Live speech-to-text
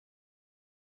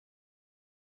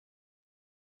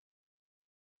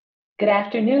Good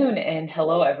afternoon and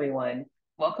hello, everyone.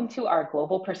 Welcome to our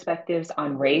Global Perspectives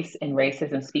on Race and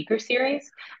Racism speaker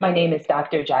series. My name is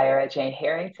Dr. Jaira Jane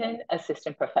Harrington,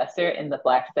 Assistant Professor in the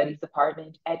Black Studies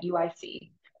Department at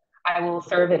UIC. I will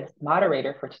serve as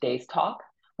moderator for today's talk,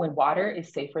 When Water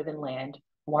is Safer Than Land,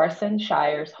 Warsan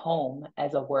Shire's Home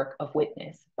as a Work of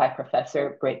Witness by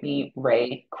Professor Brittny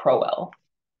Ray Crowell.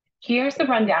 Here's the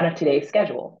rundown of today's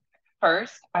schedule.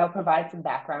 First, I'll provide some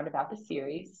background about the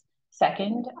series.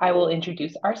 Second, I will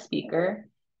introduce our speaker.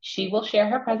 She will share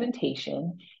her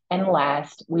presentation. And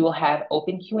last, we will have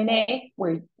open Q&A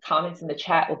where comments in the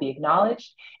chat will be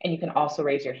acknowledged, and you can also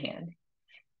raise your hand,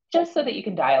 just so that you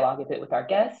can dialogue a bit with our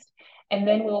guest, and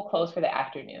then we will close for the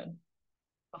afternoon.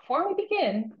 Before we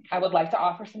begin, I would like to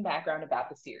offer some background about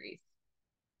the series.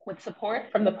 With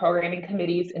support from the programming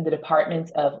committees in the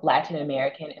Departments of Latin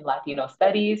American and Latino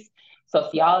Studies,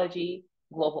 Sociology,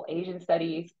 Global Asian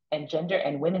Studies, and Gender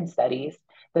and Women's Studies,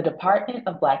 the Department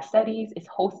of Black Studies is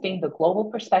hosting the Global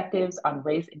Perspectives on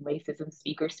Race and Racism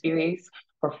speaker series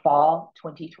for fall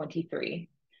 2023.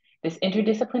 This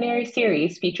interdisciplinary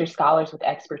series features scholars with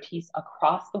expertise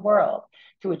across the world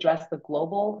to address the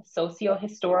global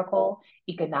socio-historical,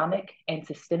 economic, and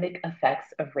systemic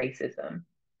effects of racism.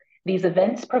 These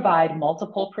events provide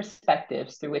multiple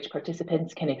perspectives through which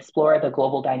participants can explore the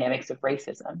global dynamics of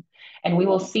racism. And we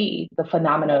will see the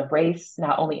phenomena of race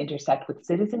not only intersect with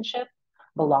citizenship,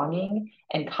 belonging,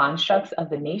 and constructs of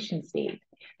the nation state,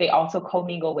 they also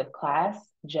commingle with class,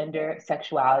 gender,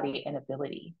 sexuality, and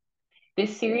ability.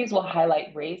 This series will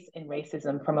highlight race and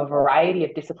racism from a variety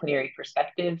of disciplinary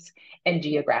perspectives and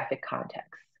geographic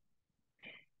contexts.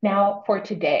 Now, for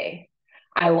today,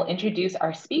 I will introduce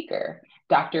our speaker,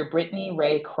 Dr. Brittny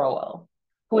Ray Crowell,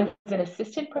 who is an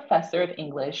assistant professor of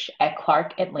English at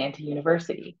Clark Atlanta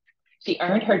University. She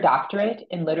earned her doctorate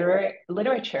in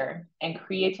literature and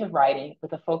creative writing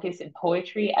with a focus in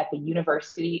poetry at the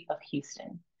University of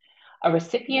Houston. A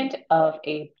recipient of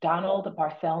a Donald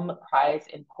Barthelme Prize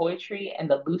in Poetry and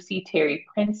the Lucy Terry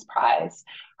Prince Prize,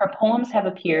 her poems have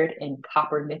appeared in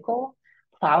Copper Nickel,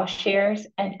 Plowshares,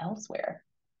 and elsewhere.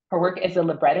 Her work as a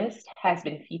librettist has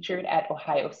been featured at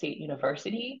Ohio State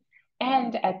University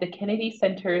and at the Kennedy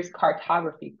Center's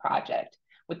Cartography Project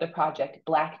with the project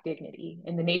Black Dignity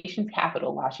in the nation's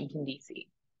capital, Washington, D.C.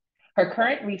 Her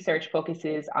current research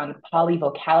focuses on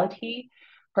polyvocality,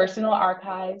 personal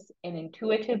archives, and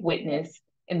intuitive witness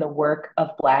in the work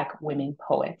of Black women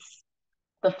poets.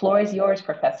 The floor is yours,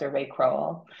 Professor Ray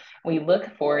Crowell. We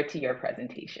look forward to your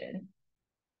presentation.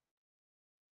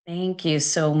 Thank you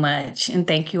so much. And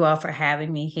thank you all for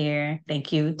having me here.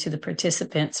 Thank you to the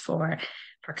participants for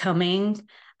coming.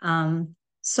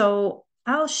 So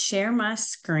I'll share my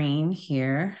screen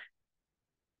here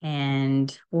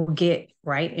and we'll get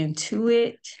right into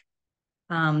it.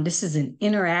 This is an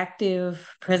interactive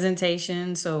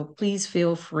presentation, so please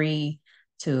feel free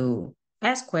to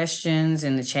ask questions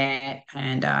in the chat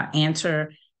and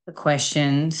answer the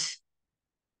questions.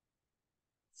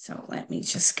 So let me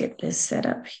just get this set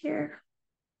up here.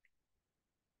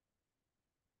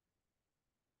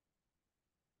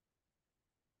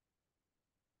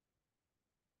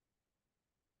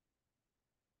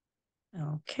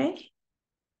 Okay.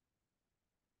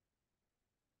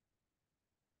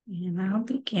 And I'll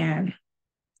begin.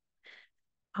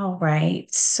 All right,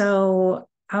 so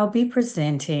I'll be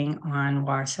presenting on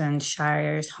Warsan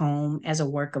Shire's Home as a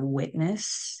Work of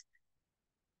Witness.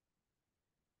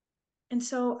 And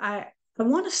so I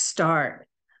want to start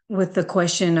with the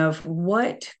question of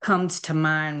what comes to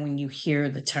mind when you hear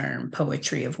the term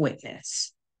poetry of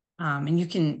witness. And you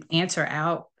can answer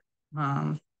out.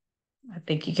 I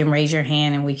think you can raise your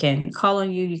hand and we can call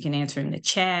on you. You can answer in the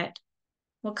chat.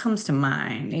 What comes to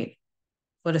mind?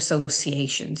 What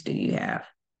associations do you have?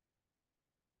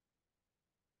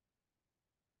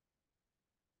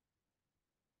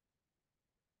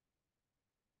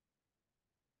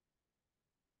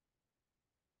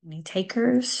 Any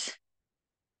takers?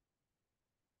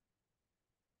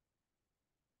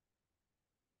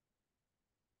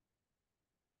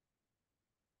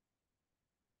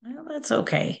 Well, that's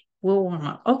okay. We'll warm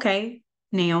up. Okay,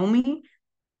 Naomi,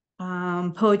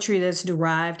 poetry that's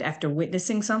derived after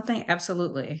witnessing something?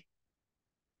 Absolutely.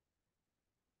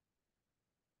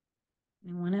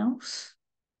 Anyone else?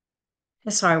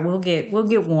 That's all right. We'll get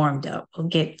warmed up. We'll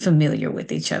get familiar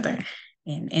with each other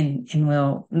and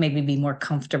we'll maybe be more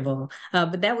comfortable.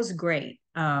 But that was great,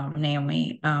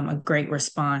 Naomi. A great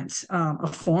response. A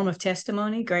form of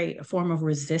testimony, great. A form of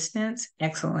resistance,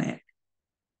 excellent.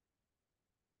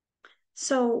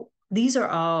 So these are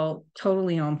all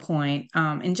totally on point.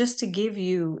 And just to give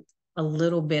you a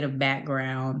little bit of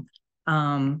background,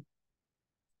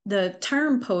 The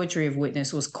term poetry of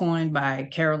witness was coined by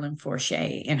Carolyn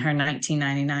Forshey in her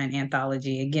 1999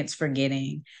 anthology, Against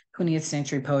Forgetting, 20th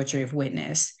Century Poetry of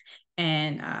Witness.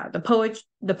 And the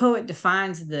poet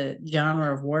defines the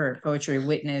genre of work, poetry of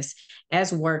witness,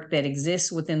 as work that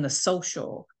exists within the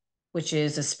social, which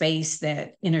is a space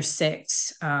that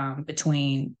intersects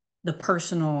between the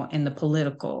personal and the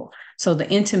political. So the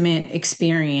intimate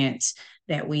experience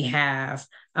that we have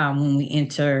when we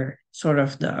enter sort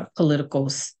of the political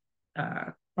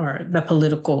or the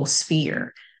political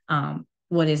sphere.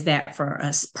 What is that for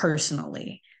us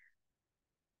personally?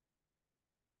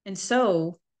 And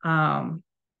so,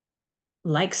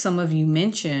 like some of you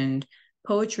mentioned,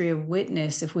 poetry of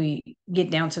witness, if we get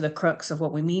down to the crux of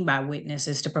what we mean by witness,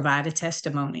 is to provide a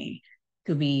testimony,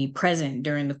 to be present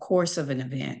during the course of an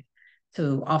event,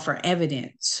 to offer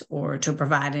evidence, or to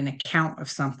provide an account of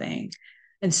something.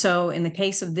 And so in the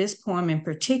case of this poem in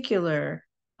particular,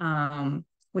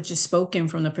 which is spoken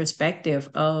from the perspective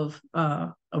of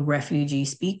a refugee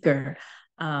speaker,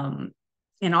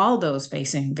 and all those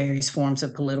facing various forms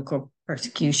of political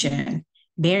persecution,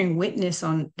 bearing witness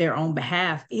on their own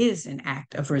behalf is an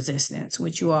act of resistance,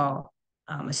 which you all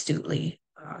astutely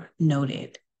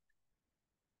noted.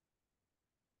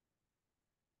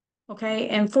 Okay,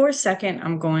 and for a second,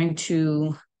 I'm going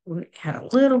to, we had a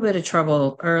little bit of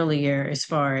trouble earlier as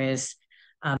far as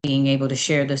being able to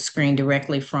share the screen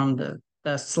directly from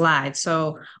the slide.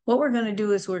 So what we're going to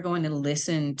do is we're going to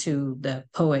listen to the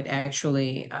poet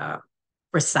actually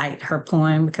recite her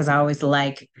poem, because I always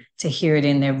like to hear it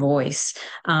in their voice.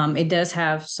 It does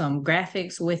have some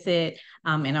graphics with it,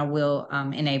 and I will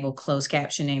enable closed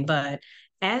captioning. But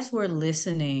as we're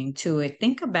listening to it,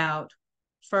 think about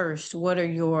first, what are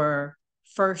your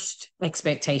first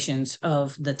expectations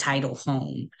of the title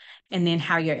home, and then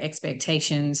how your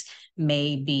expectations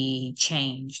may be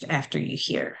changed after you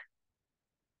hear.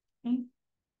 Okay.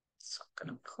 So I'm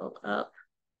going to pull up.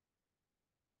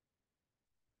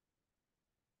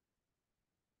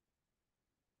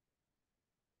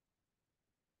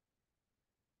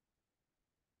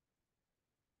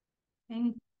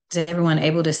 Okay. Is everyone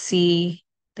able to see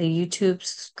the YouTube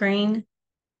screen?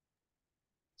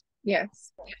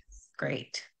 Yes.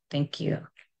 Great. Thank you.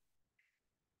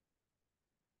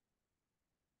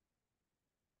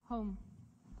 Home.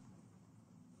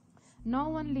 No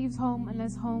one leaves home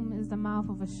unless home is the mouth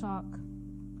of a shark.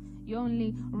 You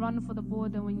only run for the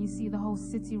border when you see the whole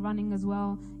city running as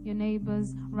well. Your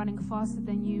neighbors running faster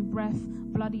than you, breath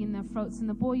bloody in their throats. And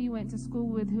the boy you went to school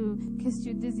with who kissed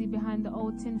you dizzy behind the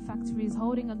old tin factories,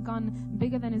 holding a gun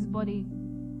bigger than his body.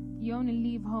 You only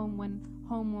leave home when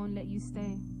home won't let you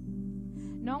stay.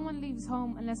 No one leaves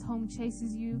home unless home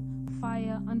chases you,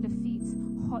 fire under feet,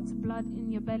 hot blood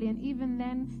in your belly. And even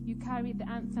then, you carry the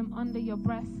anthem under your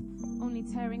breath, only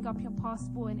tearing up your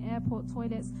passport in airport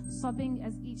toilets, sobbing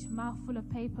as each mouthful of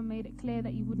paper made it clear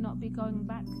that you would not be going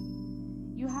back.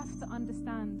 You have to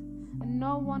understand, and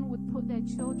no one would put their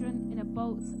children in a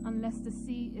boat unless the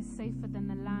sea is safer than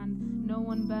the land. No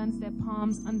one burns their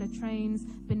palms under trains,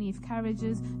 beneath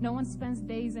carriages. No one spends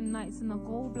days and nights in the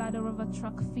gallbladder of a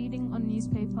truck feeding on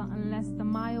newspaper unless the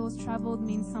miles traveled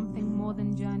mean something more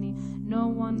than journey. No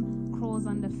one crawls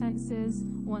under fences,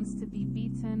 wants to be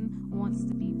beaten, wants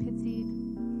to be pitied.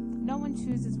 No one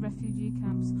chooses refugee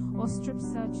camps or strip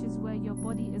searches where your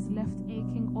body is left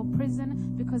aching, or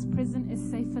prison because prison is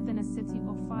safer than a city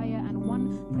of fire, and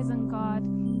one prison guard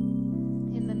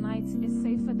in the night is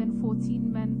safer than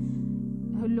 14 men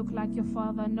who look like your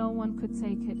father. No one could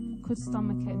take it, could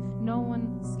stomach it. No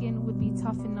one's skin would be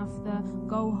tough enough. The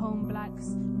go home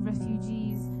blacks,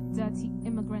 refugees, dirty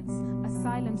immigrants,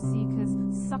 asylum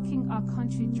seekers, sucking our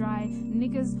country dry,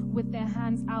 niggers with their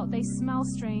hands out. They smell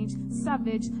strange,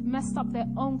 savage, messed up their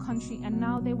own country, and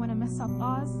now they want to mess up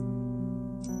ours.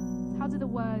 How do the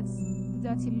words, the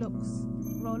dirty looks,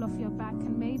 roll off your back?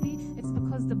 And maybe it's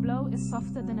because the blow is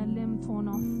softer than a limb torn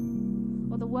off,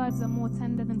 or the words are more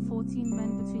tender than 14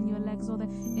 men between your legs, or the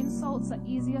insults are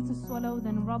easier to swallow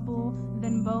than rubble,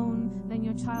 than bone, than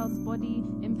your child's body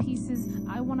in pieces.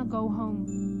 I want to go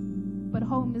home. But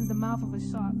home is the mouth of a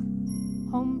shark.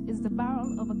 Home is the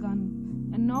barrel of a gun.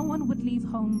 And no one would leave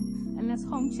home unless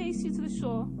home chased you to the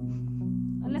shore,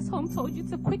 unless home told you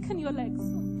to quicken your legs.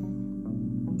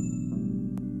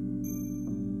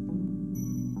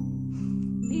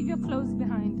 Leave your clothes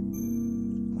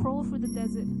behind. Crawl through the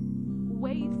desert.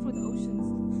 Wade through the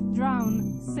oceans.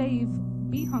 Drown, save,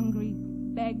 be hungry,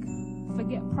 beg,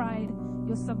 forget pride.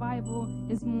 Your survival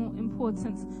is more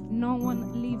important. No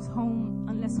one leaves home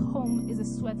unless home is a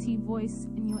sweaty voice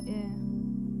in your ear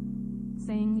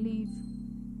saying, leave.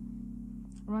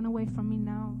 Run away from me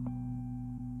now.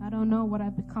 I don't know what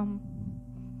I've become,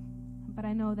 but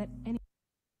I know that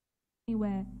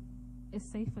anywhere is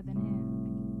safer than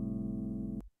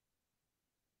here.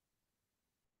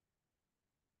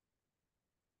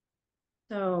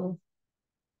 So,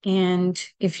 and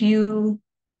if you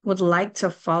would like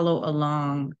to follow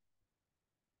along,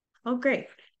 oh, great.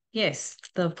 Yes,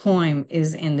 the poem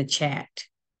is in the chat.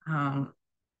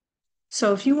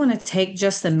 So if you want to take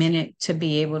just a minute to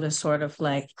be able to sort of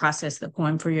like process the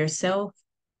poem for yourself,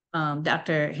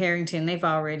 Dr. Harrington, they've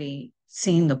already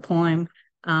seen the poem,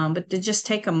 but to just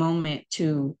take a moment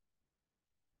to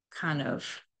kind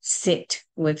of sit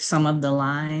with some of the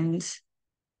lines.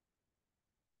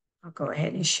 I'll go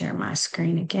ahead and share my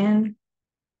screen again.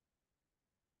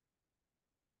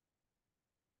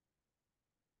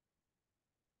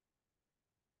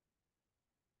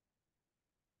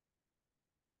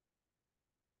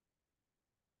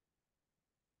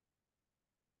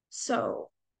 So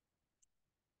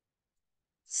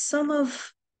some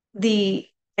of the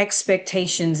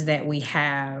expectations that we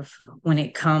have when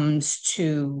it comes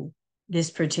to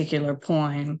this particular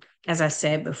poem, as I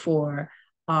said before,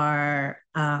 are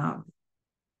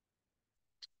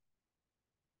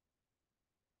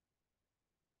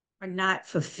not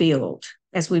fulfilled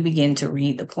as we begin to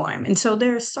read the poem. And so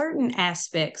there are certain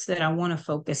aspects that I want to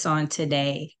focus on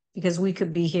today, because we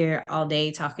could be here all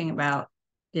day talking about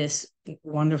this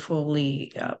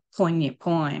wonderfully poignant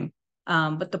poem.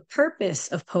 But the purpose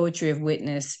of Poetry of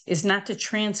Witness is not to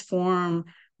transform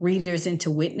readers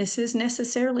into witnesses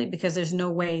necessarily, because there's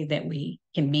no way that we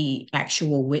can be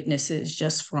actual witnesses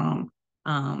just from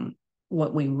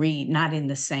what we read, not in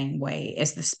the same way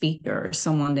as the speaker or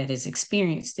someone that has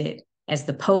experienced it, as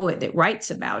the poet that writes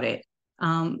about it.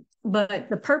 But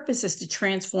the purpose is to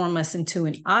transform us into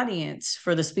an audience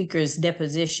for the speaker's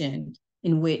deposition,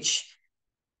 in which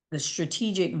the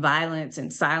strategic violence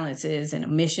and silences and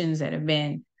omissions that have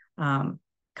been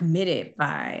committed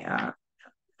by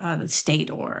the state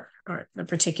or the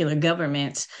particular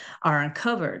governments are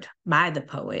uncovered by the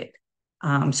poet.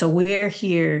 So we're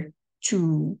here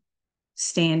to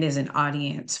stand as an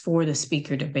audience for the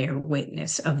speaker to bear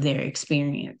witness of their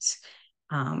experience,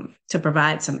 to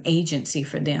provide some agency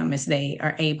for them as they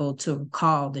are able to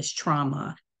recall this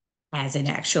trauma as it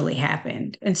actually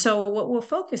happened. And so what we'll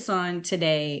focus on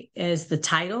today is the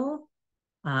title,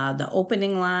 the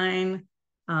opening line,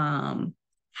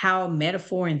 how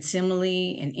metaphor and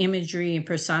simile and imagery and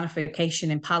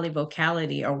personification and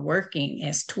polyvocality are working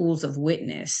as tools of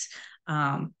witness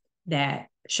that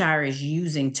Shire is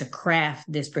using to craft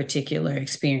this particular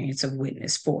experience of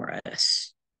witness for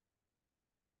us.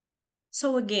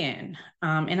 So again,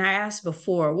 and I asked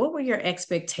before, what were your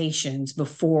expectations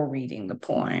before reading the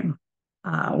poem?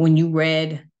 When you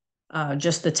read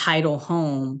just the title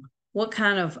Home, what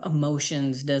kind of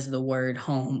emotions does the word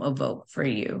home evoke for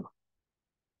you?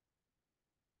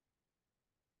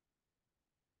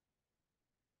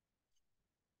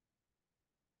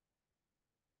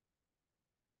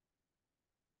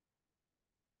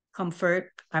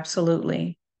 Comfort,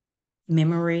 absolutely.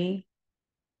 Memory,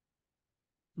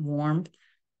 warmth.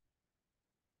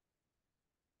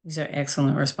 These are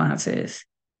excellent responses.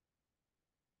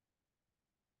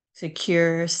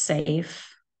 Secure,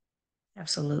 safe,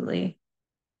 absolutely.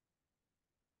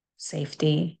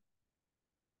 Safety.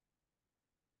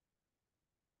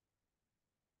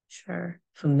 Sure.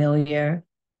 Familiar.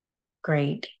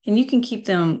 Great. And you can keep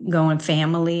them going.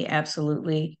 Family,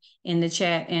 absolutely, in the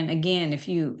chat. And again, if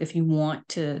you want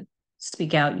to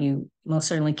speak out, you most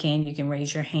certainly can. You can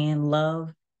raise your hand.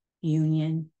 Love,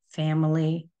 union,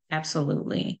 family,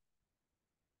 absolutely.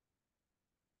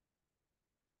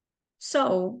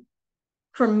 So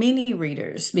for many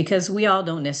readers, because we all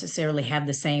don't necessarily have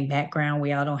the same background,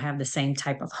 we all don't have the same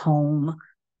type of home.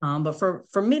 But for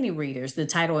many readers, the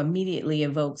title immediately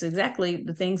evokes exactly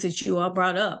the things that you all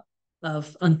brought up,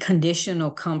 of unconditional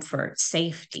comfort,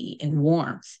 safety, and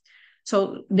warmth.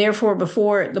 So therefore,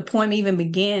 before the poem even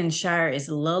begins, Shire is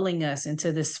lulling us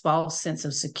into this false sense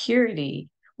of security,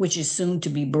 which is soon to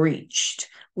be breached,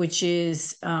 which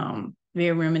is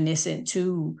very reminiscent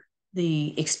to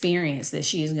the experience that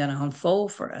she is going to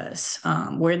unfold for us,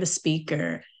 where the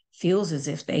speaker feels as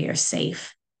if they are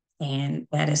safe, and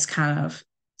that is kind of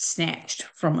snatched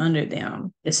from under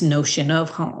them, this notion of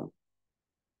home.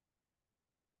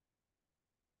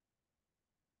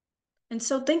 And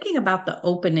so thinking about the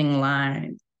opening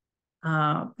line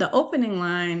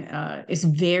is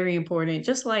very important,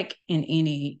 just like in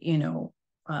any,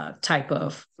 type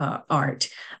of art.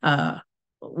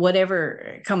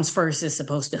 Whatever comes first is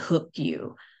supposed to hook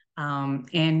you.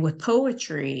 And with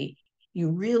poetry,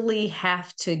 you really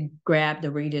have to grab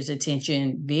the reader's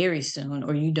attention very soon,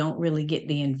 or you don't really get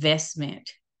the investment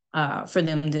for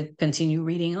them to continue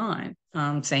reading on.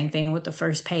 Same thing with the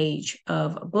first page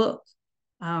of a book.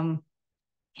 And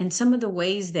some of the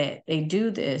ways that they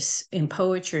do this in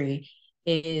poetry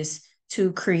is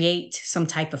to create some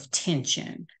type of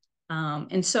tension.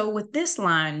 And so with this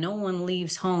line, no one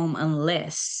leaves home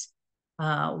unless,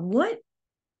 what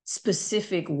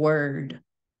specific word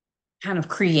kind of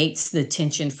creates the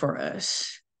tension for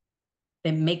us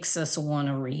that makes us want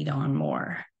to read on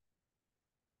more?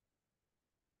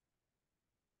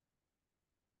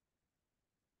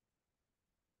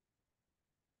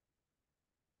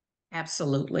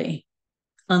 Absolutely.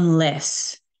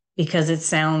 Unless, because it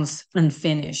sounds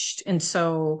unfinished. And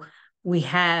so we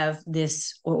have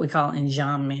this, what we call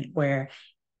enjambment, where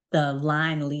the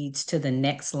line leads to the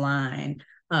next line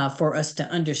for us to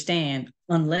understand,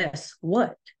 unless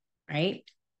what, right?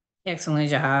 Excellent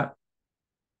job.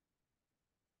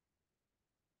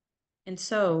 And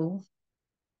so,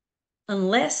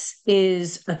 unless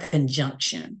is a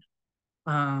conjunction.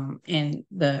 And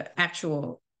the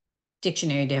actual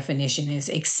dictionary definition is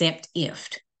except if.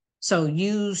 So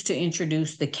used to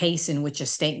introduce the case in which a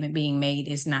statement being made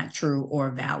is not true or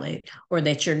valid, or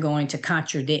that you're going to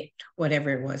contradict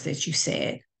whatever it was that you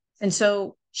said. And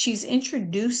so she's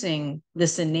introducing the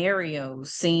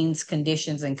scenarios, scenes,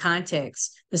 conditions, and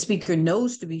contexts the speaker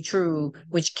knows to be true,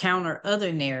 which counter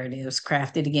other narratives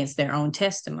crafted against their own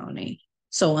testimony.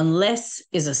 So unless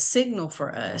is a signal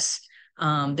for us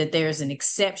that there's an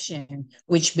exception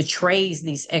which betrays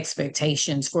these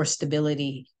expectations for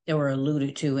stability that were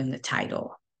alluded to in the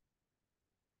title.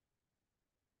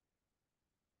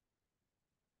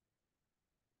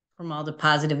 From all the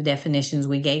positive definitions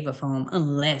we gave of home,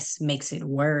 unless makes it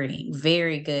worrying.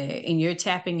 Very good. And you're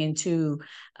tapping into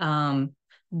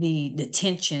the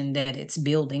tension that it's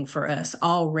building for us.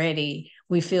 Already,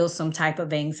 we feel some type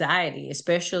of anxiety,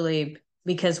 especially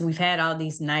because we've had all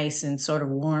these nice and sort of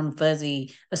warm,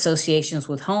 fuzzy associations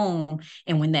with home.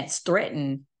 And when that's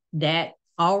threatened, that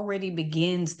already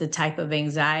begins the type of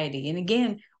anxiety. And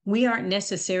again, we aren't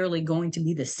necessarily going to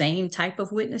be the same type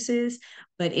of witnesses,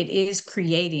 but it is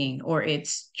creating, or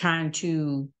it's trying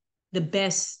to, the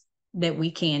best that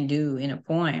we can do in a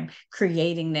poem,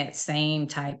 creating that same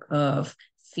type of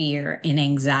fear and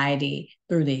anxiety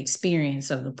through the experience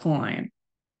of the poem.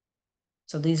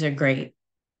 So these are great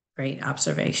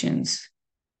observations.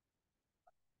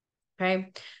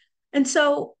 Okay. And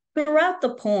so throughout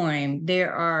the poem,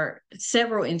 there are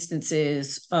several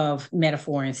instances of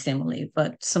metaphor and simile,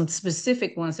 but some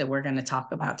specific ones that we're going to talk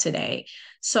about today.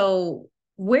 So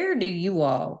where do you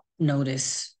all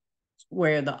notice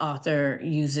where the author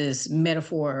uses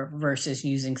metaphor versus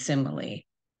using simile?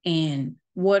 And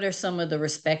what are some of the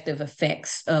respective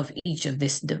effects of each of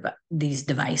these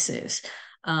devices?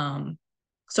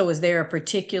 So is there a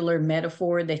particular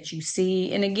metaphor that you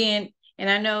see? And again, and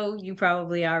I know you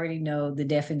probably already know the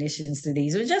definitions to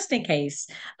these, but just in case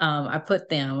I put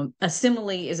them, a simile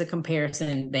is a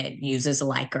comparison that uses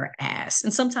like or as,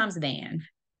 and sometimes than.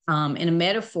 And a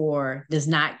metaphor does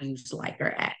not use like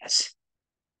or as.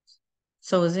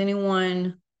 So is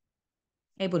anyone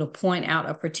able to point out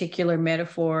a particular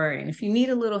metaphor? And if you need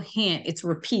a little hint, it's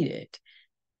repeated.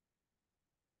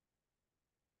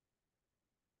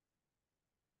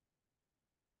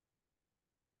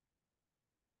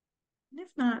 If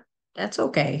not, that's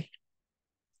okay.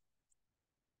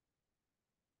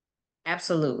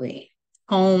 Absolutely.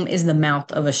 Home is the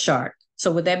mouth of a shark.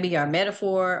 So would that be our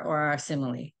metaphor or our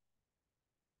simile?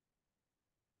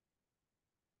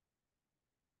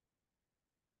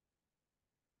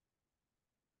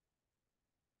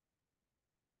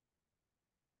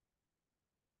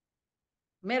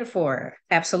 Metaphor,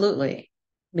 absolutely,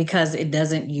 because it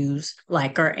doesn't use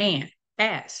like or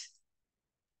as.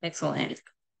 Excellent.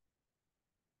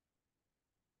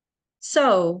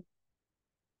 So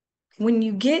when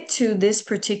you get to this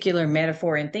particular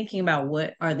metaphor and thinking about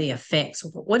what are the effects,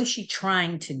 what is she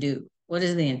trying to do? What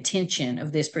is the intention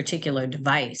of this particular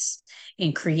device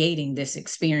in creating this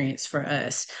experience for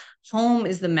us? Home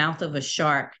is the mouth of a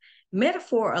shark.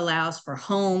 Metaphor allows for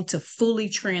home to fully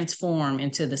transform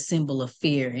into the symbol of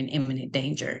fear and imminent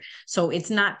danger. So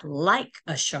it's not like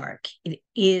a shark, it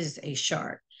is a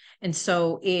shark. And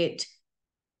so it's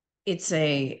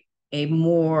a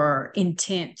more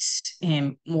intense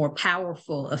and more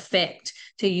powerful effect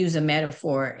to use a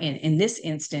metaphor in this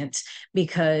instance,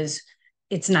 because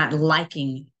it's not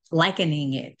likening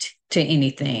it to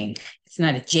anything. It's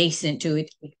not adjacent to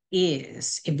it.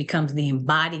 It becomes the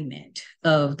embodiment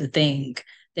of the thing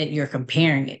that you're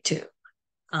comparing it to.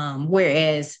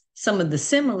 Whereas some of the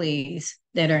similes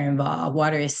that are involved.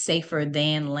 Water is safer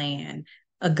than land,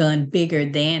 a gun bigger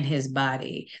than his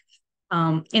body.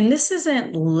 And this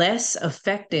isn't less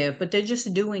effective, but they're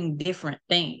just doing different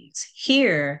things.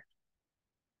 Here,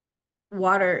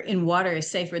 water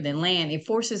is safer than land. It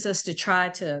forces us to try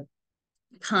to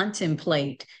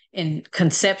contemplate and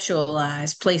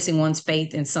conceptualize placing one's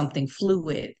faith in something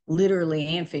fluid,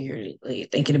 literally and figuratively,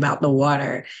 thinking about the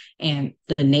water and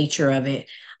the nature of it.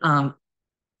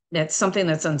 That's something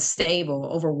that's unstable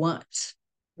over what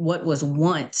was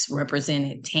once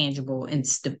represented tangible and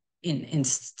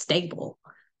stable.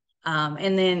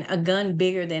 And then a gun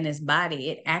bigger than his body,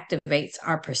 it activates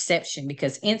our perception,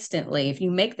 because instantly, if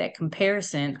you make that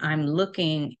comparison, I'm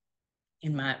looking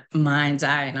in my mind's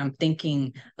eye and I'm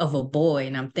thinking of a boy,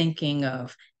 and I'm thinking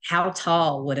of how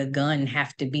tall would a gun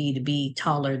have to be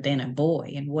taller than a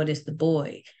boy, and what is the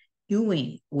boy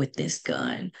doing with this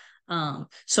gun?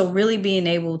 So really being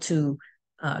able to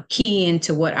key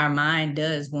into what our mind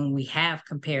does when we have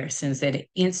comparisons, that it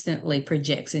instantly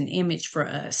projects an image for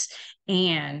us.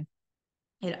 And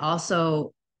it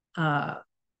also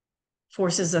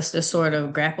forces us to sort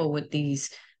of grapple with these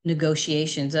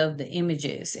negotiations of the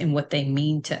images and what they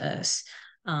mean to us.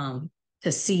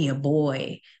 To see a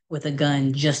boy with a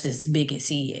gun just as big as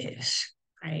he is,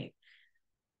 right?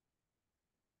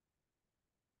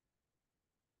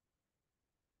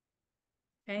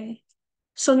 Okay.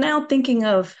 So now thinking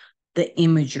of the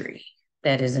imagery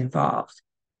that is involved,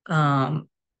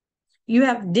 you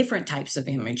have different types of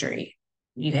imagery.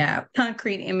 You have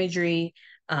concrete imagery,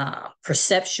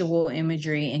 perceptual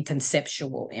imagery, and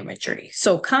conceptual imagery.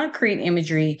 So concrete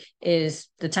imagery is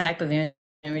the type of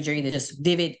imagery that is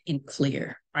vivid and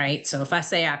clear, right? So if I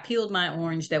say I peeled my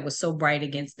orange that was so bright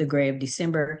against the gray of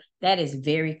December, that is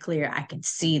very clear. I can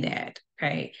see that,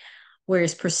 right?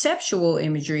 Whereas perceptual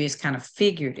imagery is kind of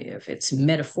figurative, it's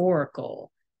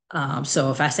metaphorical.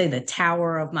 So if I say the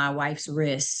tower of my wife's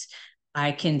wrist,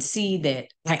 I can see that,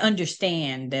 I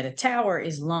understand that a tower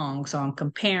is long. So I'm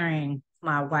comparing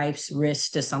my wife's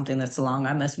wrist to something that's long.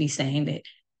 I must be saying that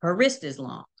her wrist is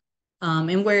long.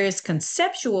 And whereas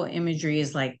conceptual imagery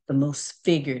is like the most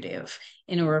figurative,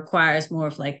 and it requires more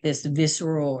of like this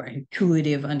visceral or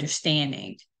intuitive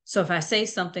understanding. So if I say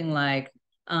something like,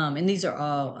 and these are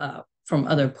all from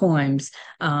other poems,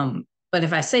 but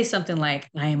if I say something like,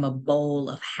 I am a bowl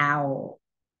of howl,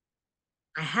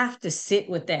 I have to sit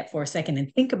with that for a second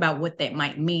and think about what that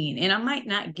might mean. And I might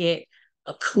not get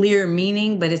a clear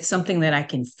meaning, but it's something that I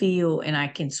can feel and I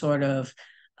can sort of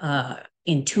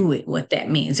intuit what that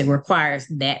means. It requires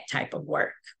that type of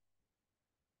work.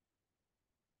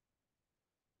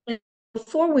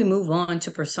 Before we move on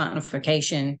to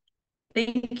personification,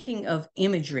 thinking of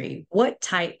imagery, what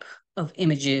type of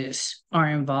images are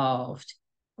involved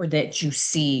or that you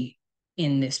see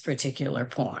in this particular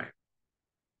poem?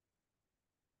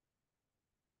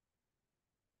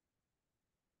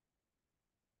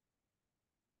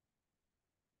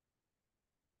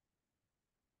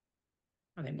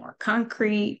 Are they more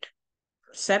concrete,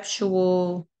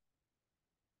 perceptual?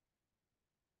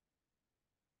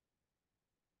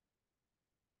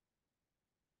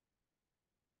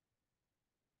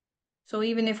 So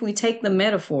even if we take the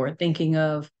metaphor, thinking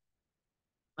of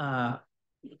the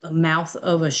mouth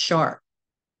of a shark,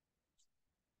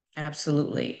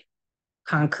 absolutely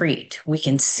concrete. We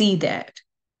can see that,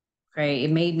 right?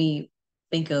 It made me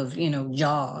think of,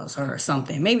 Jaws or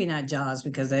something. Maybe not Jaws,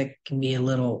 because that can be a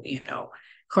little,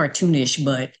 cartoonish,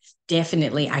 but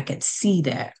definitely I could see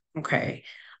that. Okay.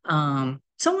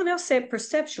 Someone else said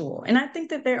perceptual. And I think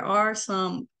that there are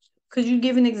some. Could you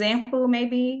give an example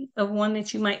maybe of one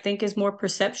that you might think is more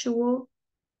perceptual?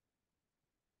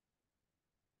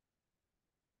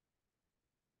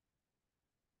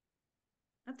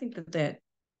 I think that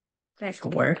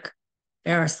could work.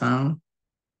 There are some.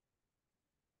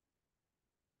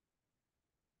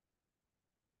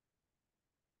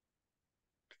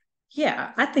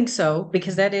 Yeah, I think so,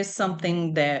 because that is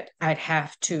something that I'd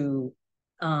have to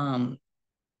kind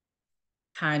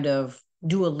of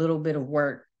do a little bit of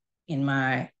work in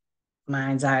my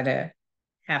mind's eye to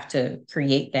have to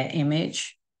create that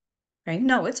image. Right?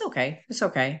 No, it's okay. It's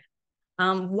okay.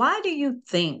 Why do you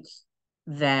think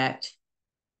that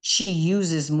she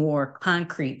uses more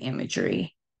concrete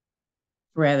imagery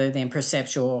rather than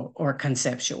perceptual or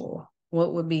conceptual?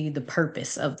 What would be the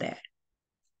purpose of that?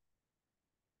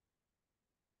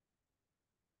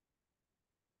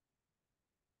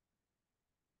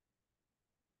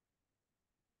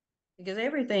 Because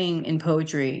everything in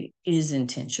poetry is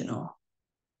intentional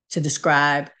to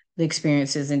describe the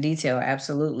experiences in detail.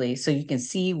 Absolutely. So you can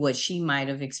see what she might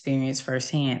have experienced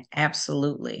firsthand.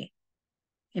 Absolutely.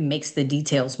 it makes the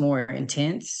details more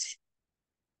intense.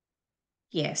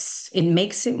 Yes, it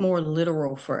makes it more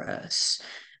literal for us.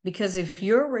 Because if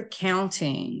you're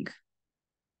recounting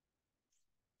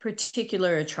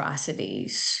particular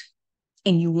atrocities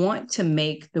and you want to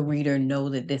make the reader know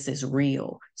that this is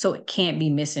real, so it can't be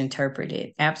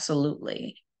misinterpreted,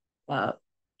 absolutely.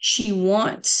 She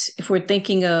wants, if we're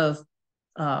thinking of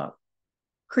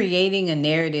creating a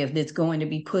narrative that's going to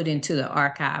be put into the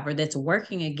archive or that's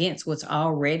working against what's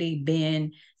already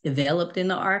been developed in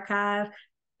the archive,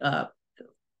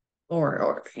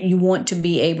 or you want to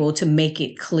be able to make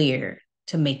it clear,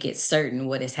 to make it certain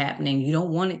what is happening. You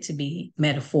don't want it to be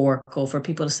metaphorical for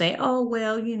people to say, oh,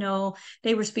 well,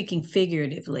 they were speaking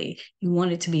figuratively. You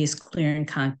want it to be as clear and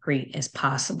concrete as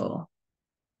possible.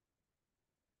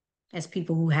 As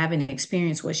people who haven't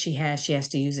experienced what she has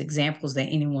to use examples that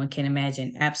anyone can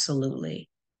imagine. Absolutely.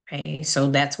 Okay.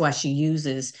 So that's why she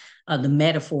uses the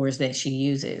metaphors that she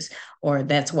uses, or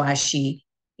that's why she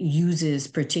uses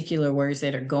particular words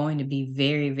that are going to be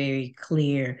very, very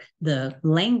clear. The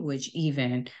language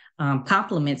even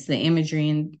complements the imagery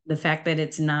and the fact that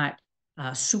it's not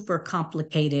super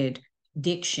complicated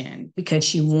diction, because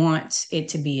she wants it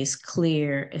to be as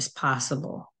clear as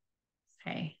possible.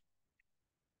 Okay.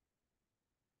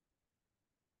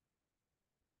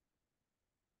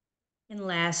 And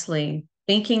lastly,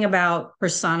 thinking about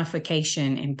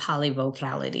personification and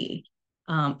polyvocality.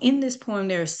 In this poem,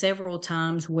 there are several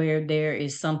times where there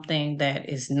is something that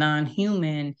is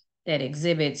non-human that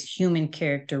exhibits human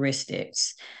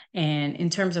characteristics. And in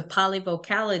terms of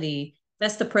polyvocality,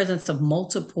 that's the presence of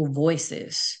multiple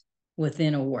voices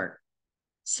within a work.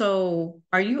 So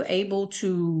are you able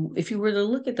to, if you were to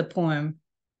look at the poem,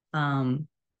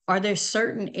 are there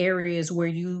certain areas where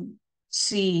you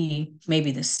see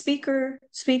maybe the speaker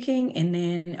speaking, and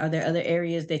then are there other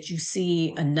areas that you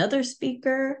see another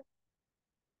speaker?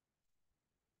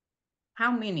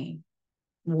 How many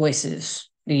voices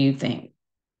do you think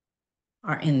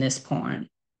are in this poem?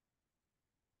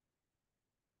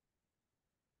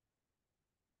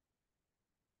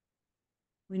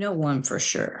 We know one for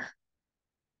sure.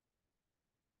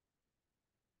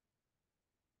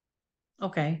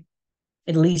 Okay.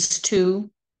 At least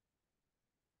two.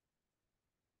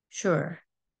 Sure.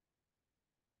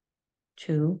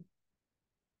 Two.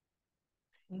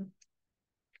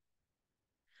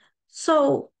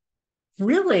 So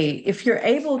really, if you're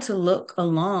able to look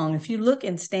along, if you look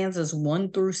in stanzas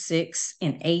 1 through 6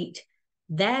 and 8,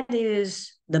 that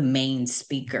is the main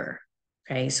speaker.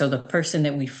 Okay, so the person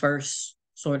that we first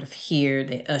sort of hear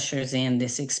that ushers in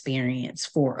this experience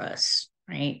for us,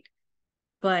 right?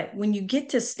 But when you get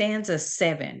to stanza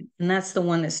 7, and that's the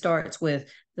one that starts with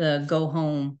the go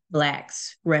home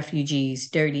Blacks, refugees,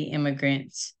 dirty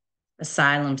immigrants,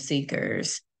 asylum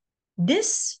seekers,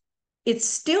 it's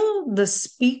still the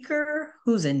speaker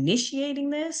who's initiating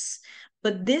this,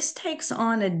 but this takes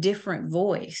on a different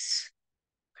voice.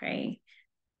 Okay.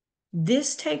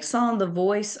 This takes on the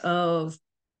voice of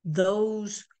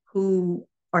those who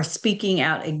are speaking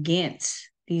out against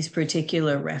these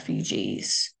particular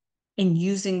refugees and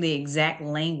using the exact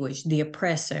language, the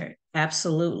oppressor,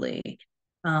 absolutely.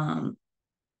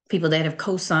 People that have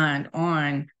co-signed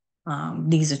on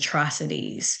these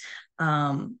atrocities.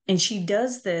 And she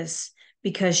does this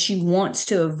because she wants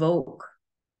to evoke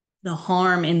the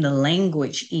harm in the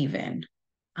language even.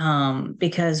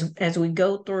 Because as we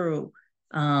go through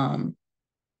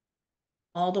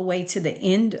all the way to the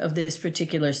end of this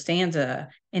particular stanza,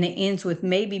 and it ends with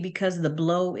maybe because the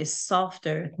blow is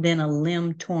softer than a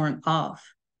limb torn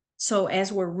off. So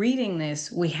as we're reading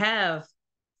this, we have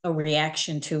a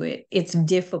reaction to it. It's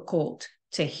difficult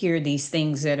to hear these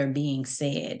things that are being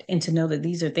said and to know that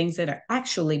these are things that are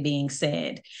actually being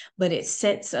said, but it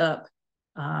sets up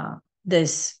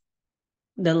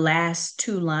the last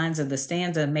two lines of the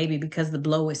stanza, maybe because the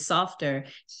blow is softer,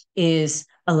 is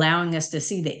allowing us to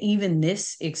see that even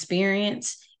this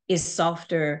experience is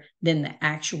softer than the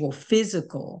actual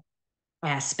physical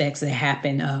aspects that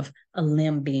happen of a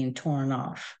limb being torn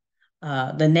off.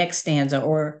 The next stanza,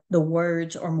 or the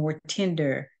words are more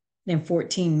tender than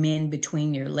 14 men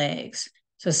between your legs.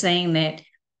 So saying that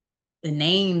the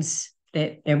names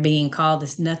that are being called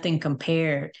is nothing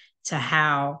compared to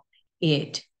how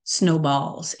it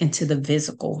snowballs into the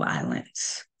physical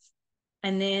violence.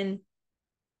 And then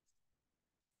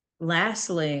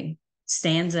lastly,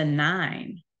 stanza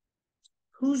 9.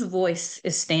 Whose voice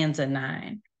is stanza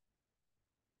 9?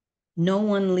 No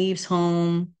one leaves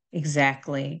home,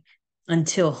 exactly,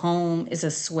 until home is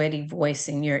a sweaty voice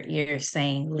in your ear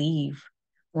saying, leave,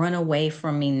 run away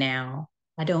from me now.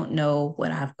 I don't know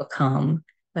what I've become.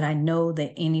 but I know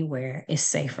that anywhere is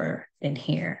safer than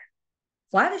here.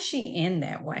 Why does she end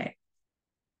that way?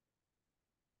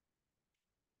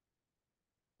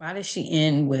 Why does she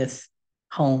end with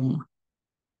home?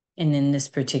 And in this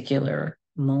particular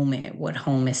moment, what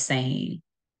home is saying?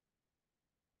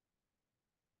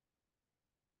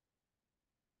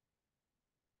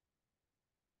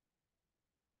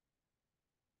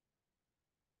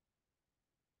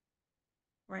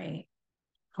 Right.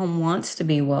 Home wants to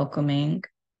be welcoming,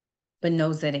 but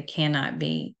knows that it cannot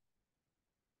be.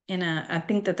 And I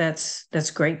think that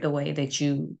that's great the way that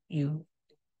you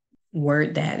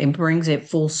word that. It brings it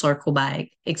full circle by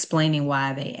explaining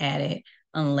why they added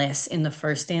unless in the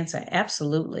first answer.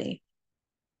 Absolutely.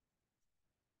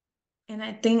 And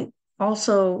I think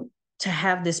also to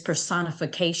have this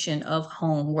personification of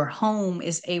home where home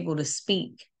is able to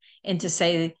speak and to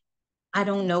say, I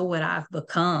don't know what I've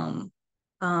become.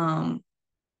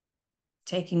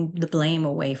 Taking the blame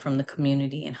away from the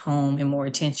community and home and more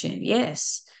attention.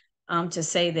 Yes. To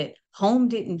say that home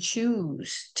didn't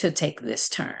choose to take this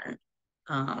turn.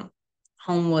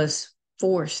 Home was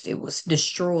forced, it was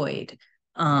destroyed,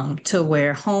 to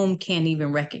where home can't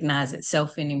even recognize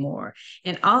itself anymore.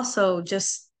 And also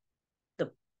just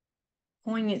the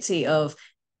poignancy of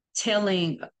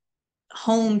telling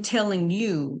telling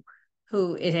you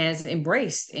who it has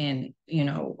embraced and,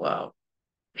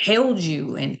 held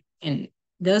you and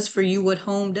does for you what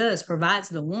home does, provides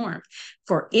the warmth.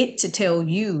 For it to tell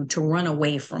you to run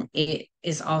away from it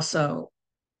is also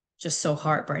just so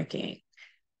heartbreaking.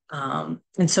 And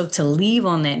so to leave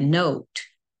on that note,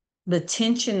 the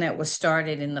tension that was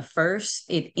started in the first,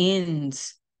 it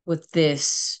ends with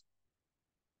this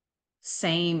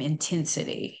same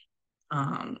intensity.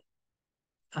 And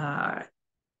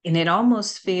it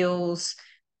almost feels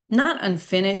not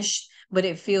unfinished, but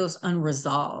it feels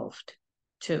unresolved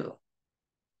too.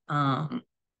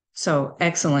 So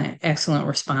excellent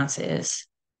responses.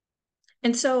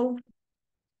 And so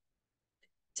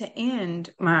to end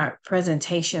my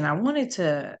presentation, I wanted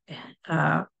to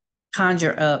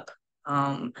conjure up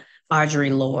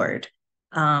Audre Lorde.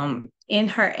 In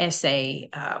her essay,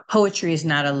 Poetry is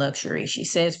Not a Luxury, she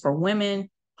says, for women,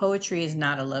 poetry is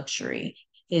not a luxury.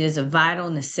 It is a vital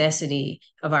necessity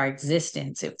of our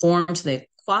existence. It forms the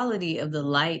quality of the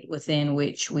light within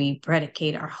which we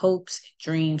predicate our hopes and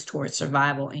dreams towards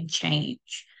survival and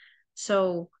change.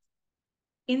 So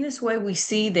in this way, we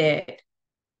see that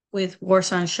with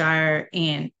Warsan Shire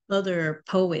and other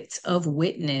poets of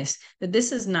witness, that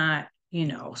this is not,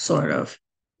 sort of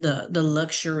the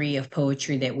luxury of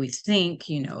poetry that we think,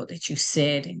 that you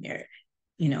sit in your,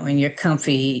 in your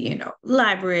comfy,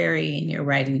 library and you're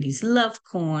writing these love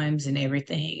poems and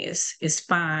everything is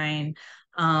fine.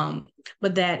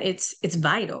 But that it's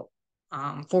vital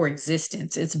for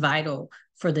existence. It's vital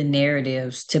for the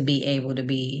narratives to be able to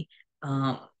be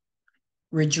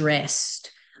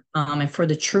redressed, and for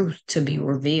the truth to be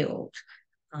revealed.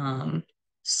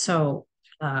 So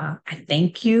I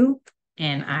thank you,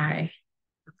 and I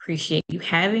appreciate you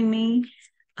having me.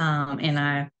 And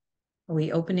are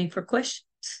we opening for questions?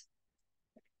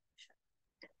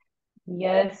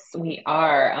 Yes, we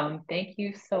are. Thank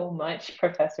you so much,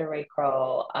 Professor Ray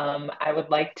Crowell. I would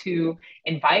like to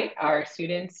invite our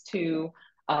students to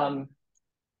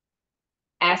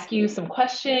ask you some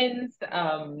questions,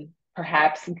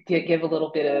 perhaps give a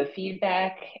little bit of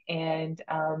feedback. And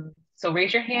so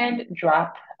raise your hand,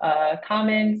 drop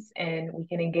comments, and we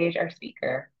can engage our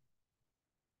speaker.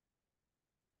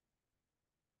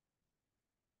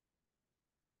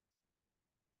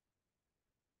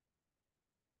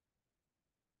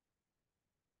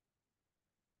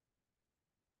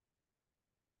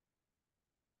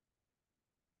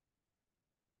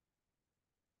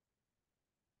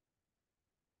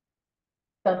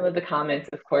 Some of the comments,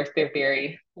 of course, they're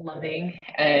very loving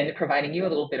and providing you a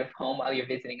little bit of home while you're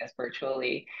visiting us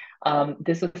virtually.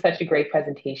 This was such a great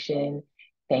presentation.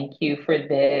 Thank you for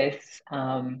this.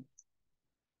 I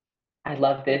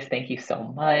love this. Thank you so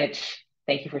much.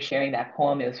 Thank you for sharing that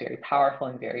poem. It was very powerful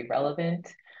and very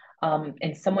relevant.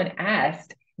 And someone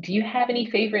asked, do you have any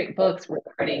favorite books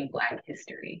regarding Black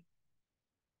history?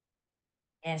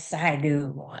 Yes, I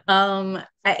do.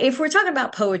 If we're talking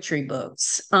about poetry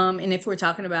books, and if we're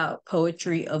talking about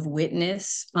poetry of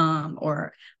witness,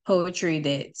 or poetry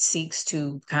that seeks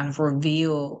to kind of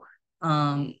reveal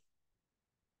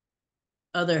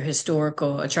other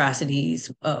historical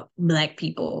atrocities of Black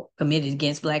people committed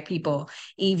against Black people,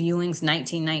 Eve Ewing's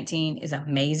 1919 is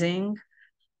amazing.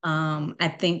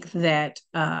 I think that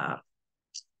one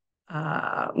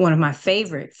of my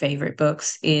favorite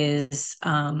books is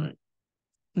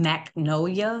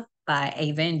Magnolia by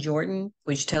Ava Jordan,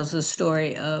 which tells the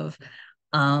story of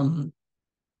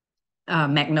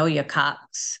Magnolia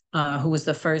Cox, who was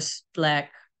the first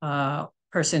Black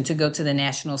person to go to the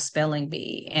National Spelling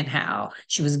Bee, and how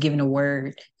she was given a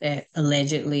word that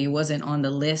allegedly wasn't on the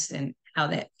list and how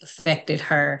that affected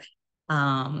her.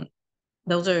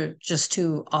 Those are just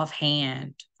two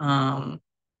offhand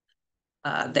that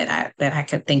I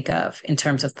could think of in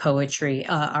terms of poetry.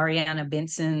 Ariana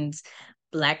Benson's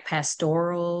Black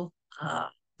Pastoral,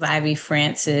 Vivi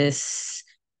Francis,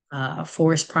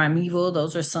 Forest Primeval.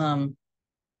 Those are some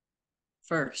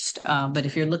first. But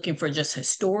if you're looking for just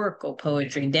historical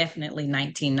poetry, definitely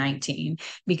 1919,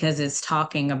 because it's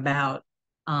talking about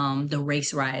the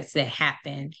race riots that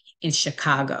happened in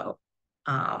Chicago.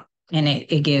 And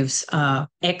it gives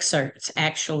excerpts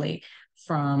actually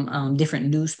from different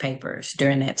newspapers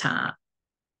during that time.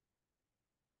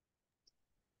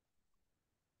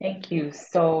 Thank you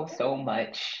so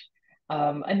much.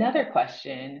 Another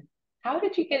question, how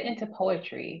did you get into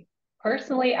poetry?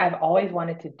 Personally, I've always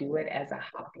wanted to do it as a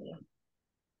hobby.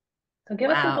 So give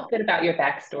us a little Wow. bit about your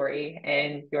backstory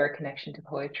and your connection to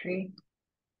poetry.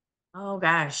 Oh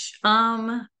gosh.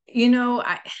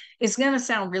 It's gonna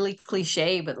sound really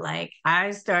cliche, but like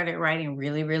I started writing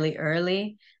really, really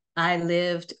early.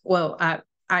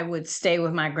 I would stay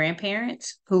with my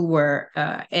grandparents who were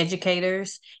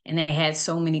educators, and they had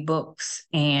so many books,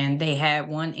 and they had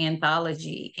one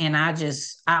anthology, and I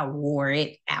wore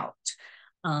it out.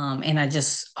 And I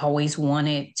just always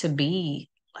wanted to be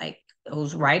like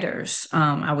those writers.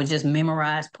 I would just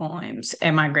memorize poems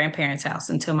at my grandparents' house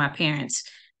until my parents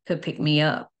could pick me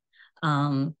up.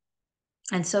 Um,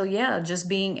 and so, yeah, just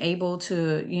being able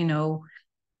to,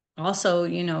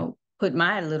 also, put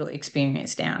my little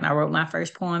experience down. I wrote my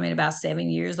first poem at about 7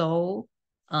 years old,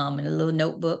 in a little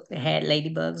notebook that had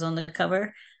ladybugs on the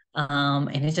cover.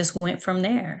 And it just went from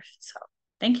there. So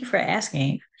thank you for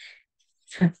asking.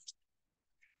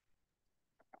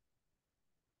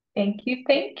 Thank you,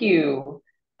 thank you.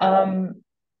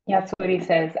 Yeah, Sweetie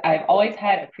says, I've always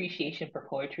had appreciation for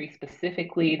poetry,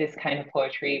 specifically this kind of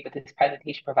poetry, but this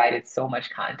presentation provided so much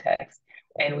context.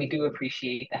 And we do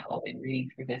appreciate the help in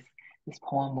reading through this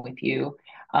poem with you.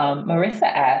 Marissa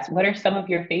asks, what are some of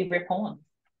your favorite poems?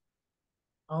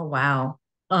 Oh, wow.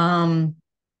 Um,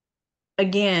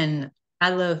 Again, I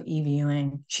love Eve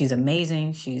Ewing. She's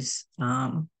amazing. She's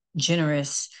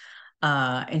generous.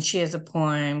 And she has a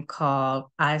poem called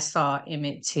I Saw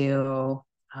Emmett Till.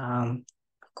 Of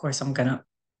course, I'm gonna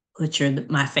butcher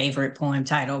my favorite poem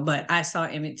title, but I saw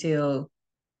Emmett Till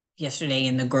yesterday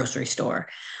in the grocery store.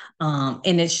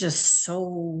 And it's just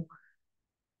so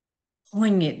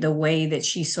poignant the way that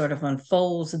she sort of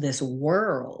unfolds this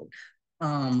world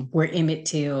where Emmett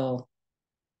Till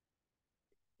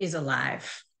is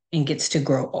alive and gets to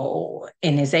grow old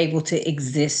and is able to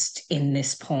exist in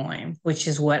this poem, which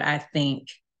is what I think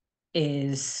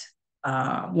is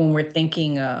when we're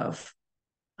thinking of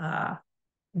uh,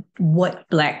 what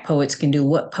Black poets can do,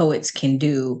 what poets can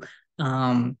do,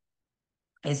 um,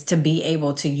 is to be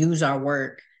able to use our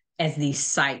work as these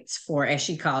sites for, as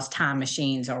she calls, time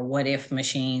machines or what if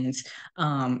machines.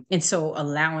 And so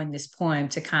allowing this poem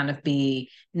to kind of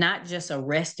be not just a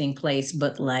resting place,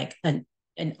 but like an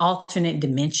alternate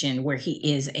dimension where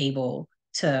he is able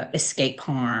to escape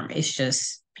harm. It's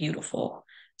just beautiful.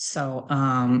 So,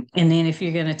 and then if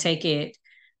you're going to take it,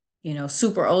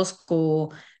 super old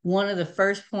school, one of the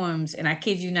first poems, and I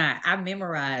kid you not, I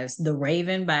memorized The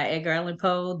Raven by Edgar Allan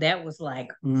Poe. That was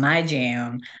like my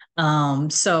jam.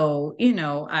 So,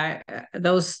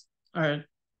 those are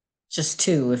just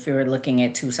two if you're looking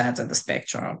at two sides of the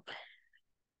spectrum.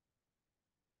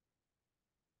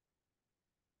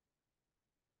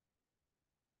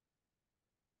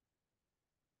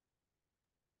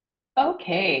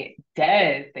 Okay,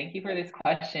 Des, thank you for this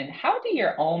question. How do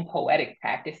your own poetic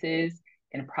practices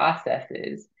and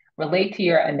processes relate to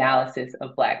your analysis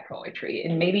of Black poetry?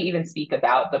 And maybe even speak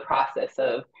about the process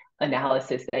of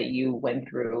analysis that you went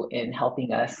through in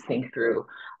helping us think through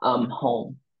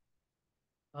home.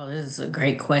 Oh, this is a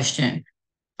great question.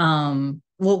 Well,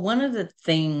 one of the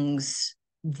things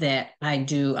that I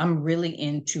do, I'm really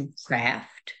into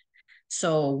craft.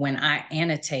 So when I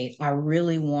annotate, I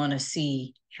really want to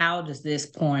see how does this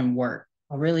poem work?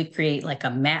 I really create like a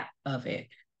map of it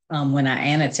when I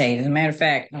annotate. As a matter of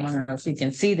fact, I don't know if you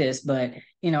can see this, but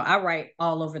I write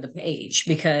all over the page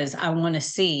because I want to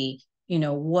see,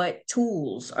 what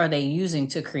tools are they using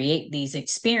to create these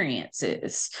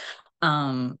experiences.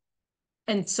 Um,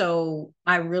 and so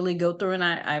I really go through and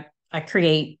I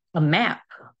create a map.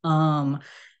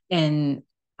 And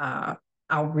uh,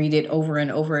 I'll read it over and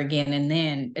over again. And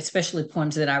then, especially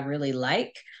poems that I really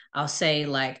like, I'll say,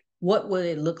 like, what would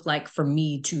it look like for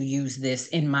me to use this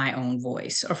in my own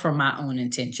voice or for my own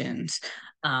intentions?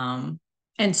 And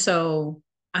so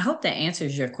I hope that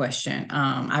answers your question.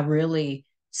 I really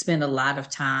spend a lot of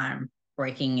time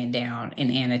breaking it down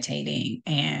and annotating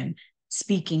and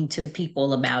speaking to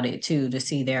people about it too, to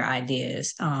see their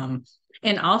ideas.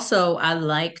 And also, I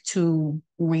like to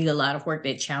read a lot of work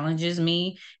that challenges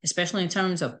me, especially in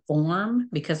terms of form,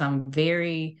 because I'm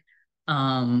very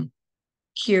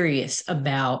curious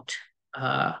about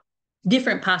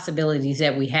different possibilities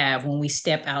that we have when we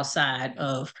step outside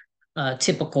of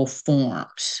typical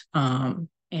forms, and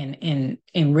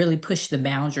really push the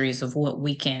boundaries of what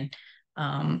we can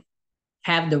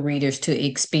have the readers to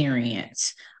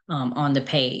experience on the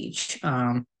page,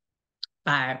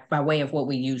 by way of what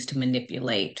we use to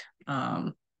manipulate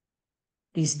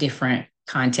these different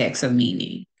contexts of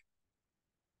meaning.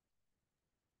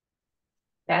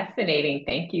 Fascinating.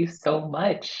 Thank you so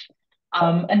much.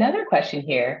 Another question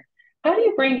here. How do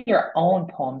you bring your own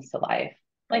poems to life?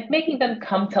 Like making them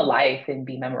come to life and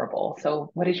be memorable.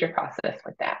 So what is your process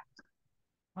with that?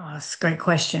 Oh, that's a great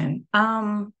question.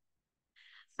 I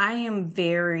am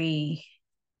very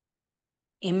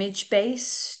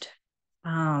image-based.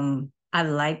 I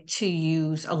like to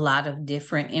use a lot of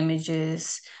different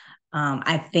images.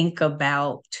 I think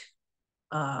about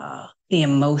the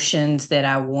emotions that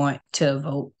I want to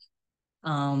evoke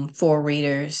for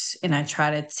readers, and I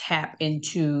try to tap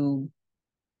into,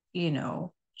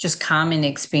 just common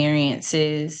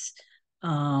experiences.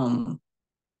 And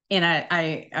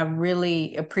I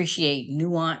really appreciate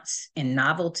nuance and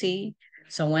novelty.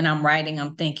 So when I'm writing,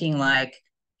 I'm thinking, like,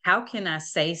 how can I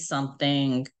say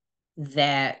something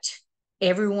that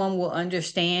everyone will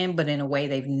understand, but in a way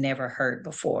they've never heard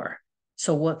before?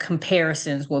 So what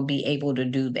comparisons will be able to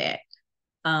do that?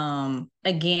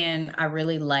 Again, I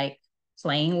really like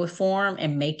playing with form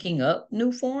and making up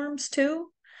new forms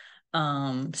too.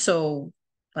 So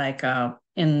like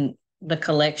in the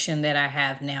collection that I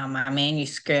have now, my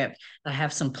manuscript, I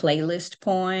have some playlist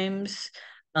poems.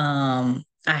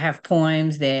 I have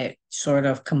poems that sort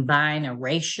of combine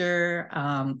erasure.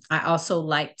 I also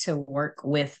like to work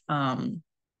with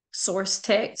source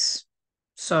text.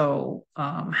 So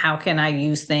how can I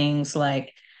use things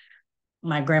like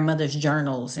my grandmother's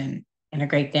journals and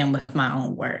integrate them with my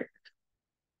own work?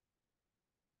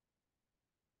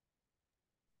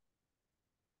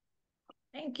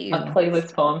 Thank A you.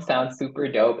 playlist poem sounds super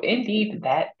dope. Indeed,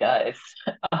 that does.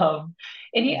 Um,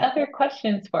 any other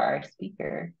questions for our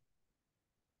speaker?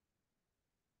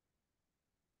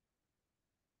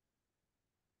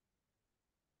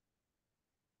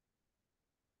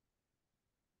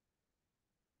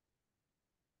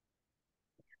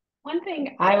 One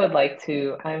thing I would like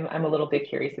to, I'm a little bit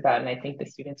curious about, and I think the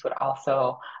students would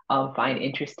also find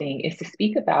interesting, is to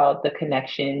speak about the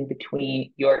connection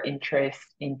between your interest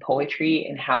in poetry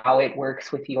and how it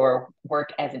works with your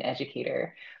work as an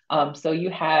educator. So you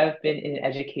have been an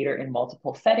educator in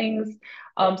multiple settings.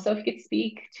 So if you could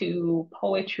speak to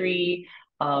poetry,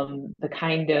 the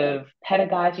kind of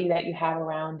pedagogy that you have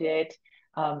around it,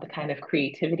 the kind of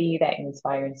creativity that you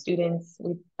inspire in students,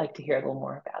 we'd like to hear a little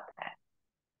more about that.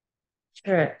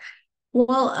 Sure.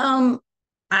 Well,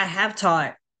 I have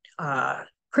taught uh,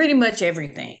 pretty much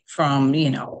everything from,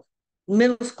 middle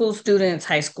school students,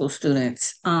 high school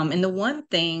students. And the one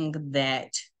thing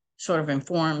that sort of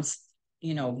informs,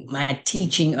 my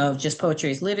teaching of just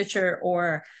poetry as literature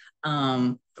or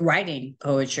writing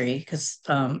poetry, because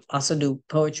also do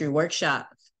poetry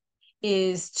workshops,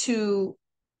 is to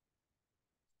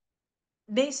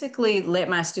basically let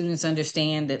my students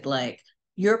understand that, like,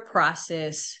 your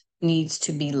process needs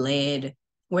to be led,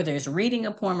 whether it's reading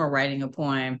a poem or writing a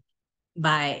poem,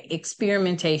 by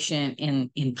experimentation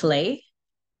in play,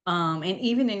 and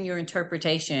even in your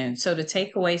interpretation. So to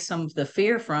take away some of the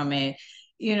fear from it,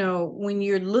 when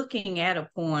you're looking at a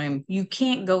poem, you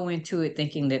can't go into it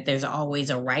thinking that there's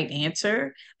always a right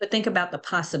answer, but think about the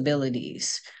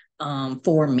possibilities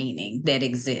for meaning that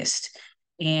exist.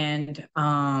 And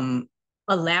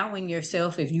allowing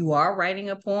yourself, if you are writing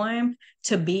a poem,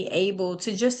 to be able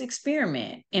to just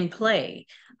experiment and play.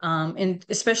 And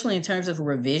especially in terms of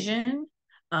revision,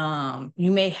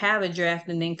 you may have a draft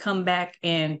and then come back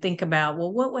and think about,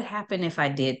 well, what would happen if I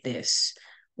did this?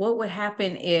 What would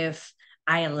happen if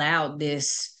I allowed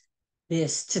this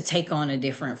to take on a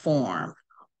different form?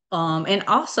 And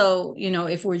also,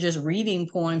 if we're just reading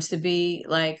poems, to be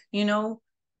like,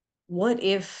 what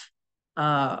if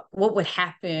what would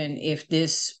happen if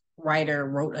this writer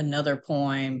wrote another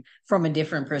poem from a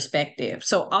different perspective?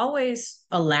 So always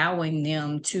allowing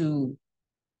them to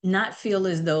not feel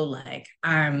as though like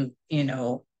I'm,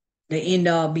 the end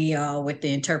all be all with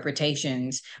the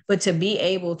interpretations, but to be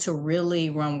able to really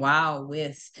run wild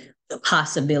with the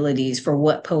possibilities for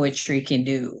what poetry can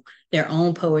do, their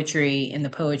own poetry and the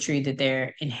poetry that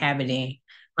they're inhabiting.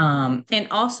 And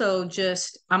also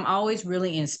just, I'm always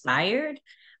really inspired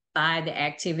by the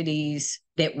activities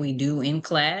that we do in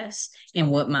class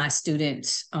and what my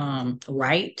students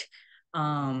write.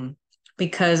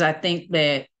 Because I think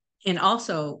that, and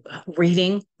also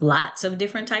reading lots of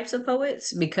different types of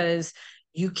poets, because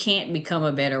you can't become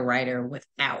a better writer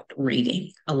without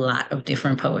reading a lot of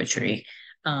different poetry.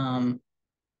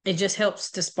 It just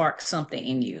helps to spark something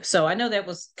in you. So I know that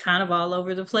was kind of all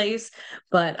over the place,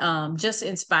 but just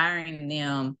inspiring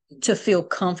them to feel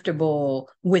comfortable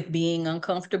with being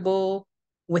uncomfortable,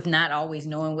 with not always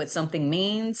knowing what something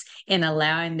means, and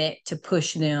allowing that to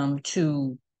push them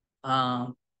to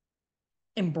um,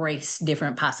 embrace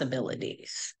different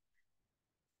possibilities.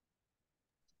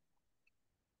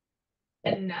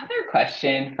 Another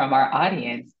question from our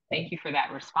audience. Thank you for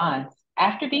that response.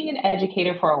 After being an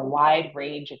educator for a wide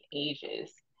range of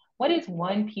ages, what is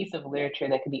one piece of literature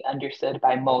that can be understood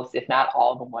by most, if not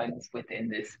all, the ones within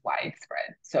this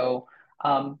widespread? So,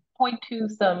 point to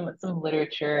some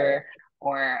literature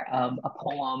or a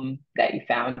poem that you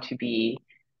found to be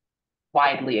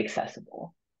widely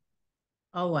accessible.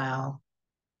 Oh, wow.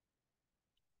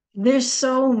 There's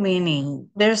so many.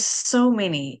 There's so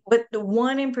many. But the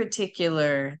one in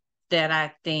particular that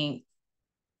I think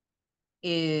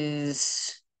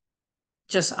is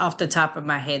just off the top of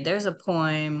my head, there's a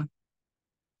poem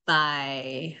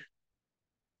by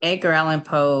Edgar Allan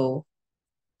Poe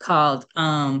called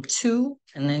Two,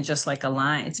 and then just like a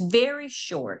line. It's very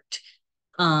short.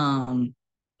 Um,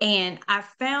 and I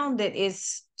found that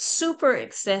it's super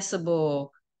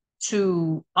accessible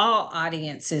to all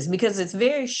audiences because it's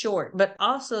very short, but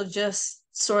also just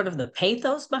sort of the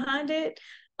pathos behind it.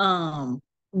 Um,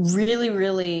 really,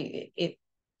 really,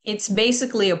 it's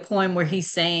basically a poem where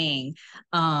he's saying,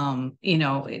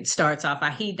 it starts off, I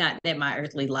heed not that my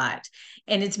earthly lot.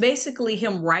 And it's basically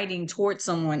him writing towards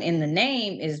someone, and the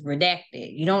name is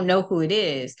redacted. You don't know who it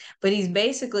is, but he's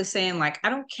basically saying, like, I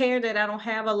don't care that I don't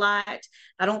have a lot.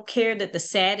 I don't care that the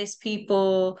saddest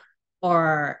people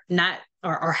are not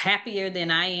are happier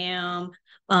than I am.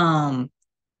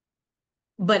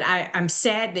 But I'm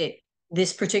sad that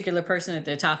this particular person that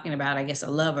they're talking about, I guess a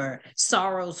lover,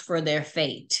 sorrows for their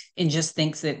fate and just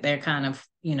thinks that they're kind of,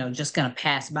 just going to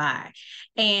pass by.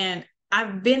 And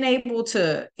I've been able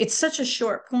to, it's such a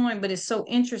short poem, but it's so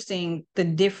interesting the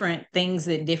different things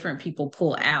that different people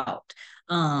pull out.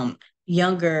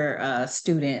 Younger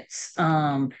students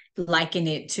liken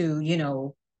it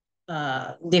to,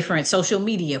 different social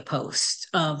media posts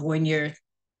of when you're,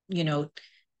 you know,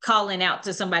 calling out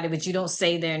to somebody, but you don't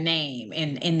say their name.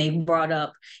 And they brought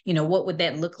up, what would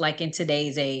that look like in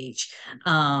today's age?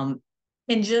 And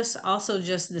just also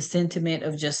just the sentiment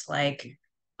of just like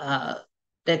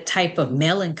that type of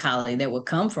melancholy that would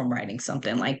come from writing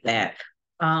something like that.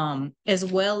 As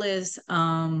well as,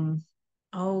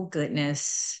 oh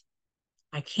goodness,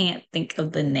 I can't think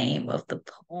of the name of the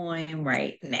poem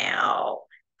right now.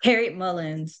 Harriet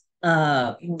Mullins's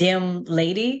Dim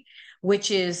Lady, which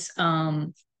is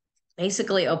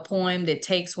basically a poem that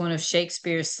takes one of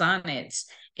Shakespeare's sonnets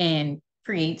and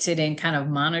creates it in kind of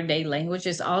modern day language.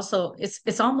 It's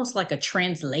almost like a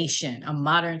translation, a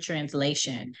modern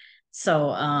translation.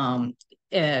 So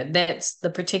that's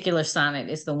the particular sonnet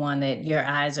is the one that your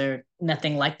eyes are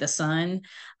nothing like the sun.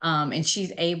 And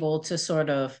she's able to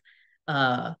sort of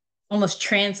almost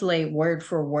translate word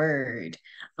for word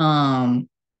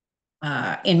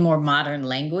in more modern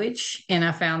language. And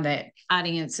I found that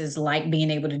audiences like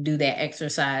being able to do that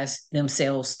exercise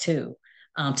themselves too,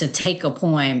 to take a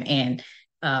poem and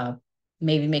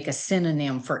maybe make a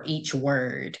synonym for each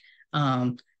word,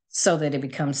 so that it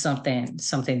becomes something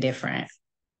different.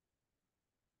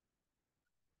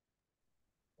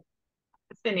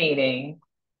 Fascinating.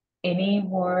 Any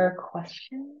more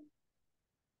questions?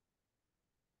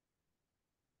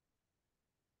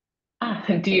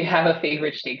 Do you have a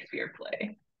favorite Shakespeare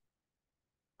play?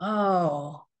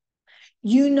 Oh,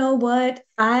 you know what?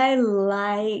 I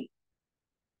like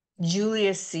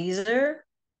Julius Caesar.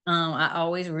 I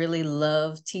always really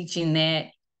love teaching that.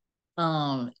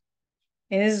 Um,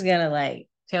 and this is gonna like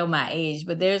tell my age,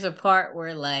 but there's a part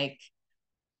where like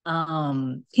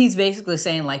he's basically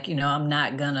saying like, I'm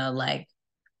not gonna like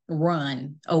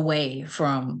run away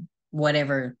from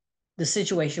whatever the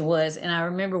situation was. And I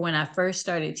remember when I first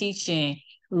started teaching,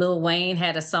 Lil Wayne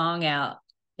had a song out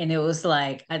and it was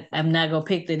like, I'm not gonna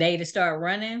pick the day to start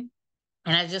running.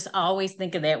 And I just always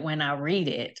think of that when I read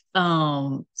it.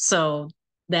 So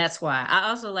that's why I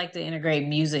also like to integrate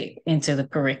music into the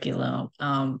curriculum.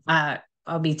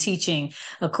 I'll be teaching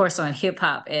a course on hip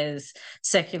hop as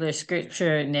secular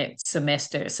scripture next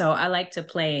semester. So I like to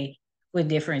play with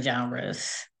different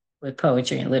genres with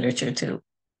poetry and literature too.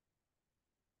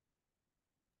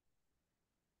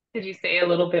 Could you say a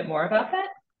little bit more about that?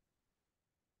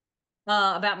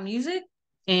 About music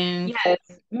and Yes,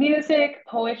 music,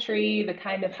 poetry, the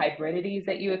kind of hybridities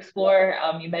that you explore.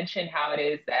 You mentioned how it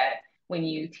is that when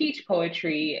you teach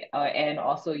poetry and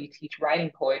also you teach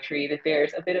writing poetry, that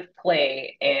there's a bit of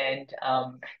play and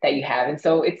that you have. And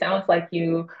so it sounds like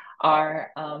you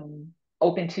are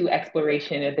open to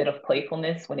exploration, a bit of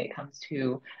playfulness when it comes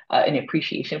to an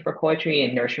appreciation for poetry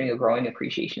and nurturing a growing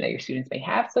appreciation that your students may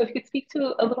have. So if you could speak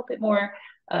to a little bit more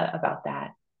about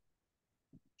that.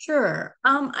 sure.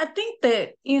 I think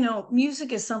that,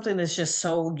 music is something that's just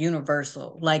so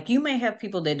universal. Like you may have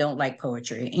people that don't like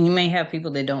poetry and you may have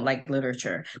people that don't like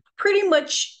literature. Pretty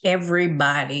much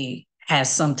everybody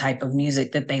has some type of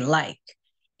music that they like.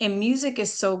 And music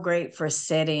is so great for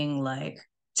setting like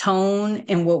tone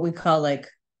and what we call like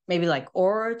maybe like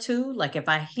aura too. Like if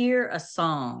I hear a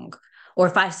song or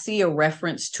if I see a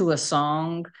reference to a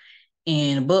song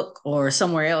in a book or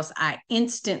somewhere else, I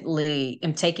instantly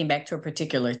am taken back to a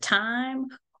particular time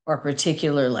or a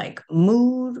particular like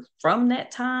mood from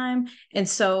that time. And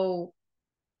so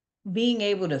being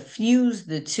able to fuse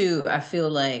the two, I feel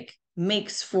like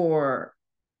makes for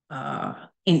an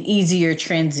easier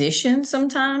transition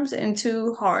sometimes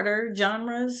into harder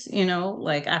genres.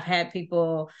 Like I've had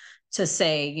people to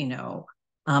say,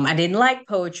 I didn't like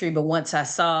poetry, but once I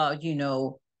saw,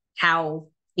 how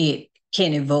it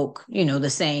can evoke, the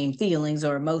same feelings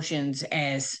or emotions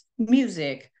as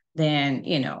music, then,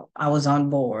 I was on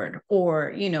board.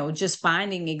 Or, just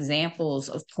finding examples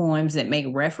of poems that make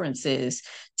references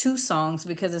to songs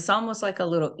because it's almost like a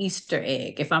little Easter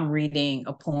egg. If I'm reading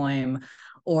a poem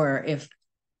or if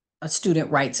a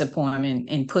student writes a poem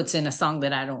and puts in a song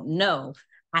that I don't know,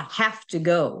 I have to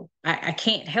go. I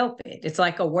can't help it. It's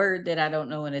like a word that I don't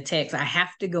know in a text. I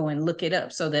have to go and look it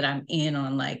up so that I'm in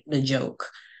on like the joke.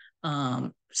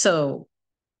 So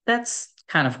that's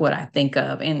kind of what I think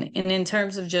of. And in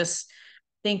terms of just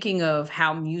thinking of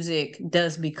how music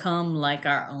does become like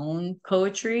our own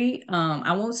poetry.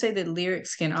 I won't say that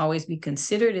lyrics can always be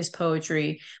considered as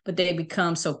poetry, but they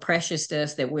become so precious to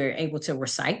us that we're able to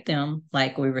recite them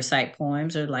like we recite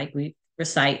poems or like we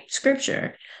recite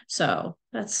scripture. So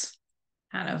that's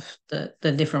kind of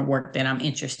the different work that I'm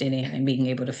interested in and being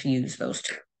able to fuse those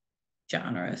two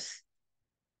genres.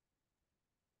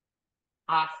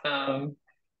 Awesome.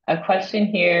 A question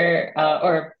here,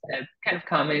 or a kind of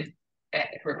comment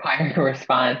requiring a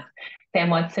response. Sam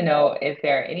wants to know if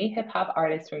there are any hip hop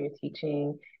artists from your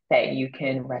teaching that you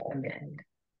can recommend.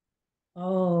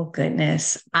 Oh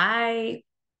goodness. I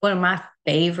One of my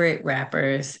favorite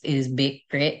rappers is Big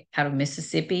Crit out of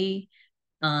Mississippi.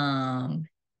 Um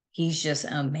he's just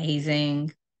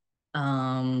amazing.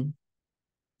 Um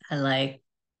I like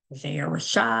Isaiah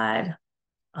Rashad.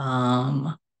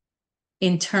 Um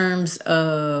in terms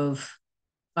of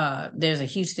there's a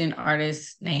Houston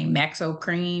artist named Maxo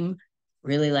Cream.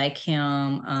 Really like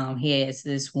him. He has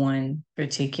this one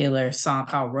particular song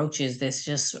called Roaches that's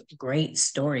just great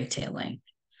storytelling.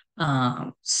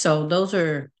 So those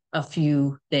are a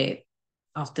few that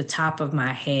off the top of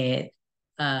my head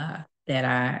that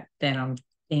I'm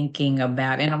thinking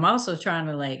about. And I'm also trying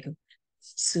to like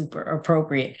super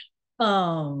appropriate.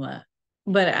 Um,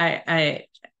 but I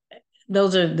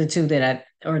those are the two that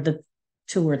or the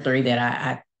two or three that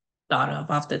I thought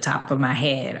of off the top of my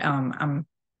head.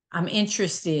 I'm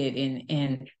interested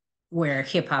in where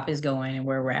hip hop is going and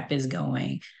where rap is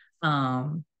going.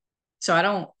 So I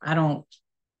don't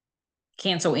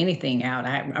cancel anything out.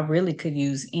 I really could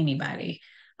use anybody.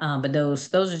 But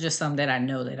those are just some that I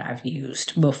know that I've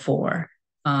used before.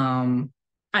 I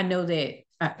know that,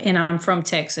 and I'm from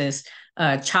Texas.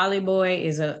 Charlie Boy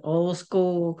is an old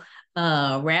school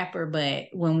rapper, but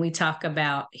when we talk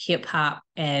about hip hop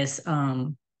as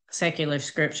secular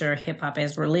scripture, hip hop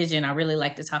as religion, I really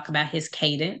like to talk about his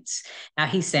cadence. How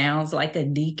he sounds like a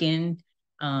deacon,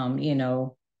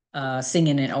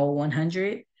 singing an old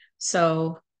 100.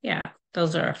 So yeah,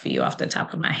 those are a few off the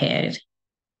top of my head.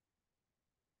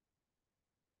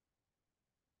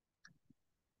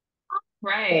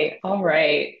 Right. All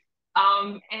right.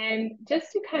 And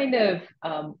just to kind of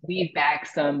weave back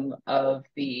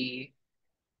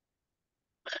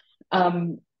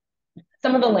um,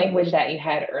 some of the language that you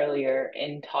had earlier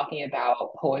in talking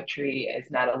about poetry as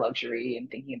not a luxury and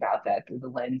thinking about that through the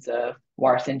lens of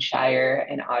Warsan Shire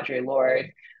and Audre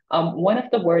Lorde. One of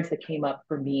the words that came up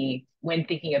for me when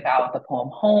thinking about the poem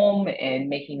Home and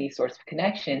making these sorts of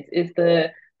connections is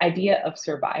the idea of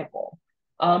survival.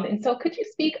 And so could you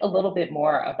speak a little bit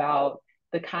more about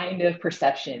the kind of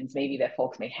perceptions maybe that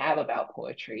folks may have about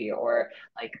poetry or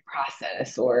like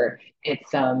process or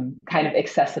its kind of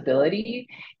accessibility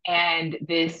and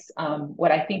this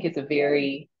what I think is a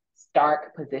very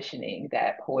stark positioning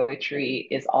that poetry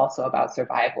is also about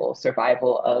survival,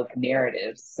 survival of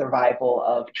narratives, survival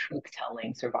of truth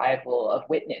telling, survival of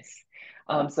witness.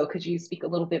 So could you speak a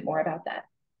little bit more about that?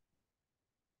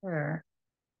 Sure.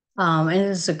 And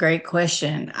it's a great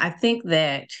question. I think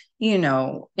that,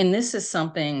 and this is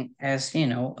something as,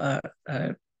 a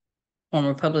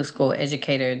former public school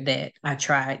educator that I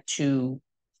try to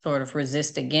sort of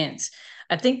resist against.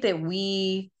 I think that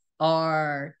we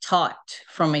are taught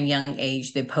from a young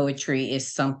age that poetry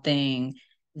is something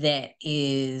that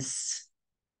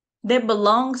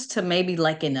belongs to maybe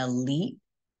like an elite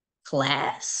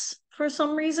class for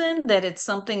some reason, that it's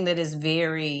something that is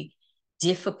very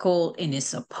difficult and is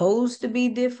supposed to be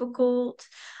difficult.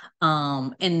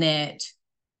 And that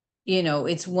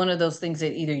it's one of those things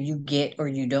that either you get or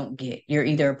you don't get. You're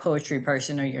either a poetry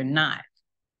person or you're not.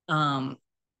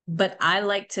 But I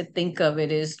like to think of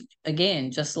it as,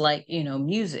 again, just like,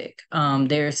 music.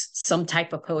 There's some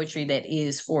type of poetry that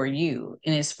is for you.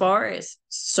 And as far as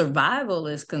survival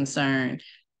is concerned,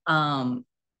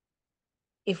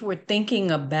 if we're thinking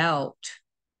about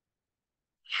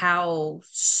how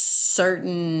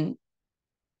certain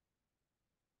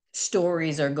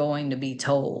stories are going to be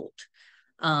told,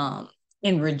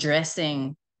 in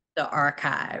redressing the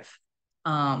archive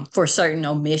for certain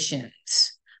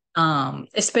omissions,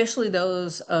 especially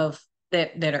those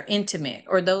that are intimate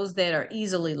or those that are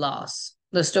easily lost,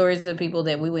 the stories of people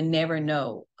that we would never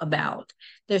know about.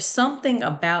 There's something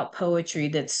about poetry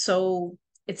that's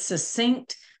it's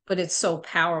succinct, but it's so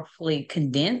powerfully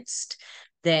condensed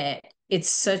that it's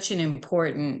such an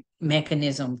important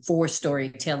mechanism for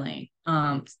storytelling.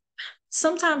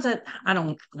 Sometimes I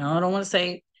don't know, I don't want to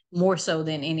say more so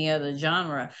than any other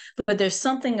genre, but there's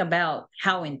something about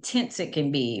how intense it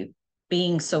can be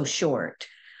being so short,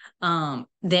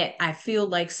 that I feel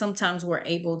like sometimes we're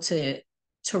able to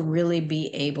really be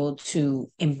able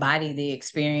to embody the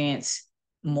experience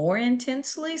more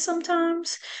intensely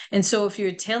sometimes. And so if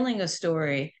you're telling a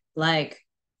story like,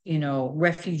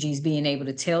 refugees being able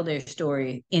to tell their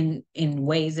story in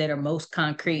ways that are most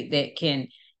concrete, that can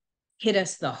hit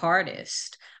us the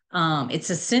hardest,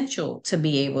 it's essential to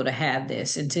be able to have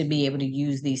this and to be able to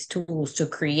use these tools to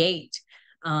create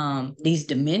these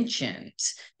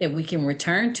dimensions that we can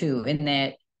return to, and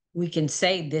that we can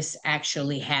say this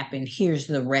actually happened. Here's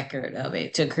the record of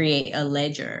it, to create a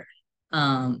ledger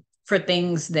for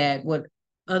things that would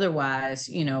otherwise,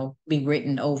 be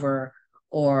written over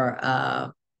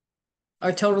or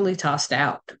totally tossed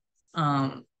out,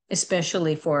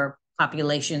 especially for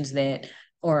populations that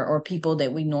or people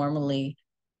that we normally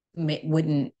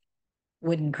wouldn't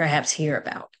perhaps hear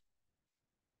about.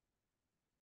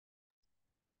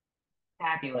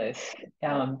 Fabulous.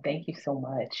 Thank you so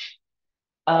much.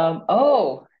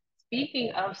 Oh,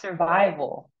 speaking of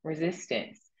survival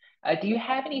resistance, do you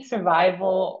have any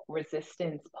survival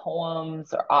resistance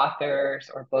poems or authors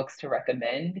or books to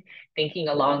recommend, thinking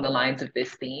along the lines of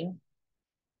this theme?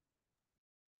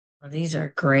 Well, these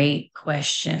are great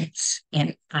questions,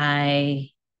 and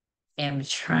I am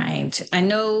trying to. I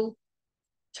know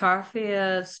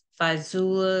Tarfia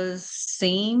Faizula's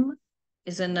Seam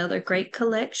is another great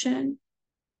collection.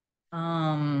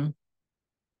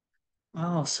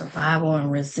 Survival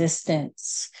and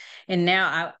resistance. And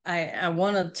now I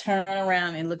want to turn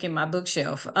around and look at my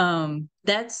bookshelf.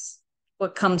 That's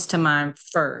what comes to mind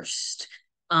first.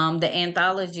 The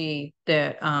anthology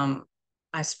that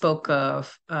I spoke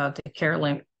of, the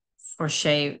Carolyn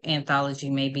Forshey anthology,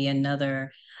 may be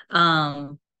another.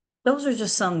 Those are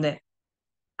just some that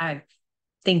I'm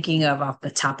thinking of off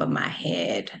the top of my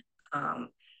head.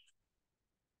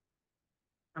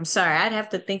 I'm sorry, I'd have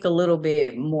to think a little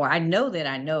bit more. I know that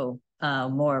I know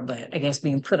more, but I guess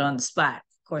being put on the spot,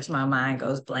 of course, my mind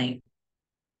goes blank.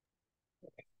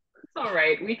 It's all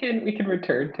right. We can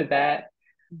return to that.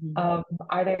 Mhm.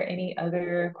 Are there any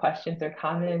other questions or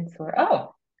comments or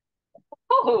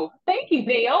oh, thank you,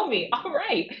 Naomi. All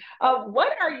right.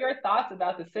 What are your thoughts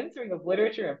about the censoring of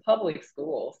literature in public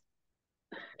schools?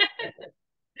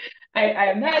 I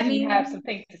I imagine you have some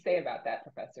mean, things to say about that,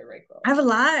 Professor Rachel. I have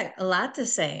a lot to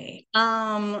say.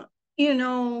 You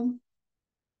know,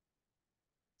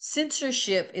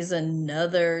 censorship is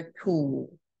another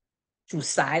tool to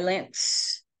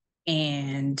silence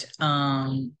and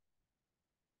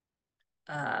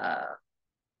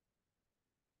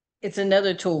it's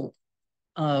another tool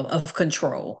of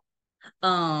control.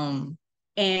 And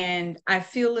I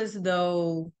feel as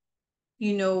though,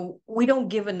 we don't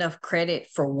give enough credit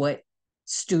for what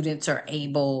students are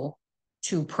able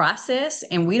to process,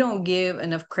 and we don't give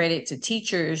enough credit to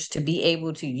teachers to be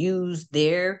able to use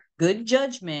their good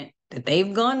judgment that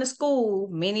they've gone to school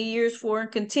many years for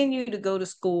and continue to go to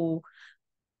school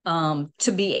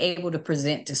to be able to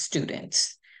present to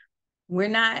students. We're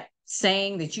not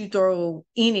saying that you throw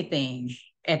anything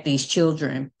at these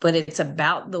children, but it's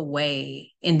about the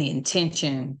way and the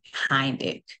intention behind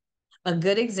it. A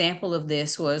good example of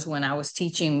this was when I was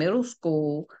teaching middle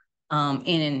school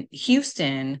in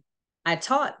Houston. I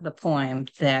taught the poem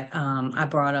that I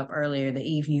brought up earlier, the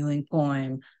Eve Ewing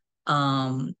poem.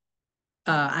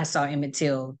 I saw Emmett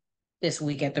Till this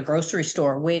week at the grocery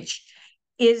store, which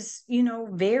is,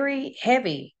 very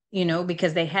heavy,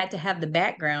 because they had to have the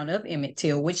background of Emmett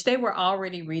Till, which they were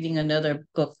already reading another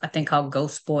book, I think called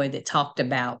Ghost Boy, that talked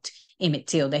about Emmett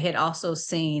Till. They had also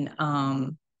seen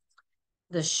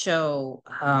the show,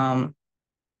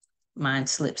 mine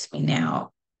slips me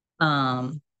now,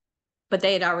 but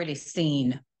they had already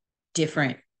seen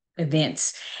different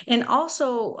events. And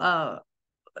also,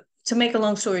 to make a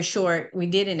long story short, we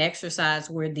did an exercise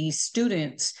where these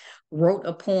students wrote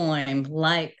a poem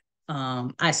like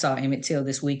I saw Emmett Till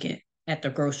this weekend at the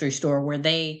grocery store, where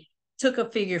they took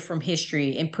a figure from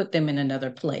history and put them in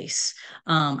another place.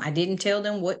 I didn't tell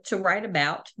them what to write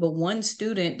about, but one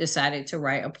student decided to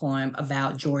write a poem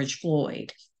about George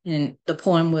Floyd. And the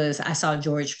poem was, I saw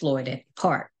George Floyd at the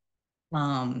park.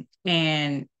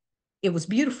 And it was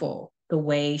beautiful the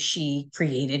way she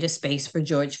created a space for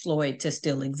George Floyd to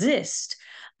still exist.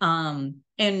 And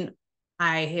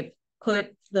I had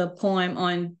put the poem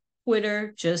on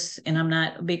Twitter and I'm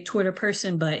not a big Twitter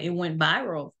person, but it went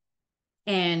viral.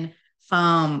 And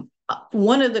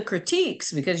one of the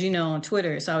critiques, because, on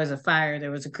Twitter, it's always a fire.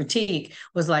 There was a critique,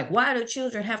 was like, why do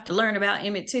children have to learn about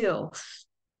Emmett Till?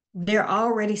 They're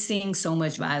already seeing so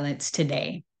much violence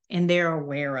today, and they're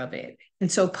aware of it.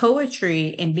 And so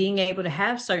poetry and being able to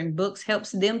have certain books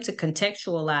helps them to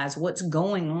contextualize what's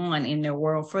going on in their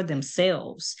world for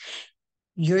themselves.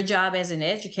 Your job as an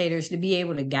educator is to be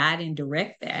able to guide and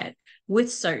direct that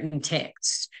with certain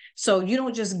texts. So you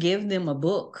don't just give them a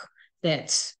book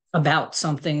that's about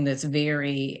something that's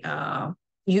very,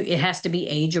 it has to be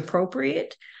age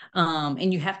appropriate.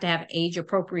 And you have to have age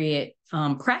appropriate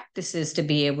practices to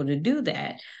be able to do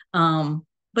that.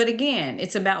 But again,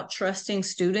 it's about trusting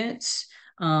students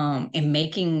and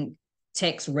making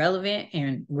text relevant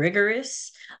and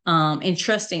rigorous, and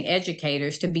trusting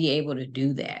educators to be able to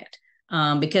do that.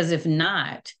 Because if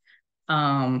not,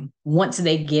 once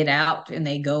they get out and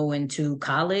they go into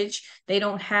college, they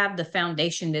don't have the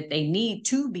foundation that they need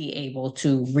to be able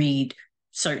to read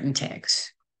certain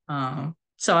texts.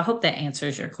 So I hope that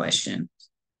answers your question.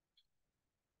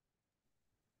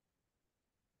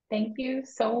 Thank you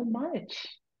so much.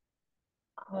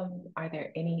 Are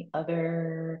there any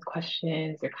other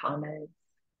questions or comments?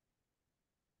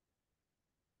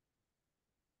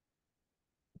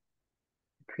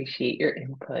 Appreciate your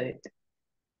input.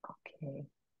 Okay.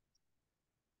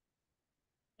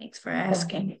 Thanks for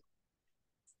asking.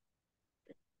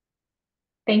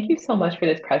 Thank you so much for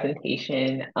this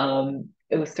presentation.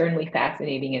 It was certainly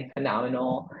fascinating and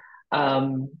phenomenal.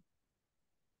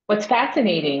 What's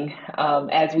fascinating,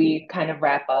 as we kind of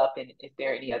wrap up, and if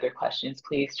there are any other questions,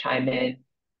 please chime in.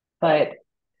 But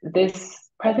this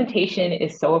presentation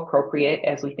is so appropriate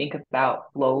as we think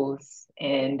about flows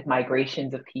and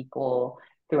migrations of people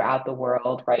throughout the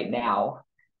world right now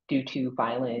due to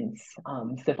violence,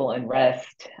 civil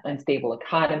unrest, unstable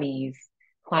economies,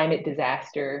 climate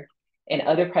disaster, and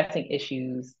other pressing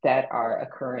issues that are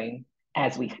occurring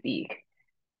as we speak.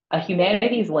 A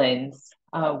humanities lens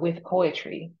with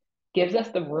poetry gives us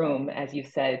the room, as you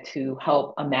said, to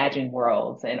help imagine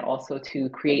worlds and also to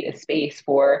create a space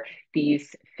for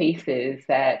these faces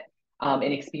that and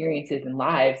experiences and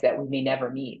lives that we may never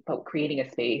meet, but creating a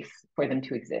space for them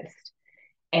to exist.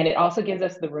 And it also gives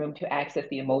us the room to access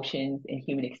the emotions and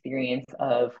human experience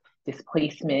of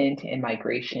displacement and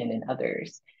migration and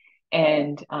others.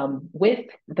 And with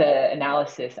the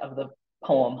analysis of the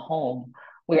poem Home,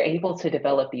 we're able to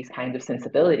develop these kinds of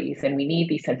sensibilities, and we need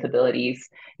these sensibilities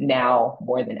now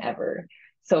more than ever.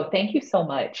 So thank you so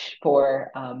much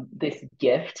for this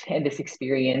gift and this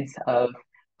experience of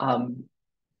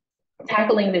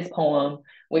tackling this poem,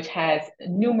 which has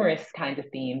numerous kinds of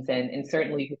themes, and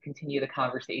certainly could continue the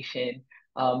conversation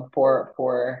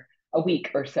for a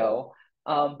week or so.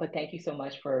 But thank you so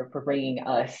much for bringing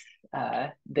us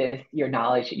your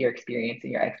knowledge, your experience,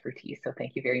 and your expertise. So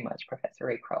thank you very much, Professor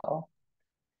Ray Crowell.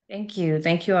 Thank you.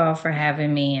 Thank you all for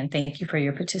having me, and thank you for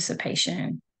your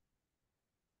participation.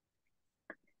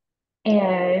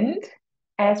 And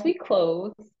as we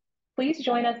close, please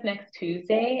join us next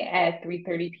Tuesday at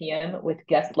 3:30 p.m. with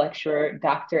guest lecturer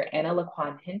Dr. Anna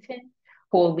Laquan Hinton,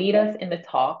 who will lead us in the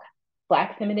talk,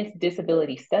 Black Feminist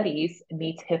Disability Studies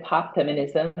Meets Hip Hop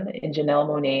Feminism in Janelle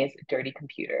Monáe's Dirty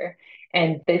Computer.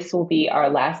 And this will be our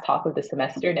last talk of the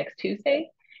semester next Tuesday.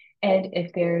 And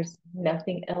if there's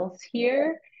nothing else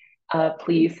here,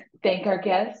 please thank our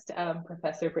guest,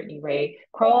 Professor Brittny Ray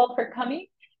Crowell, for coming,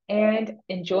 and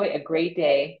enjoy a great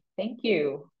day. Thank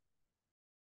you.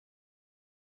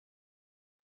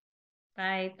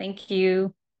 Bye. Thank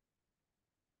you.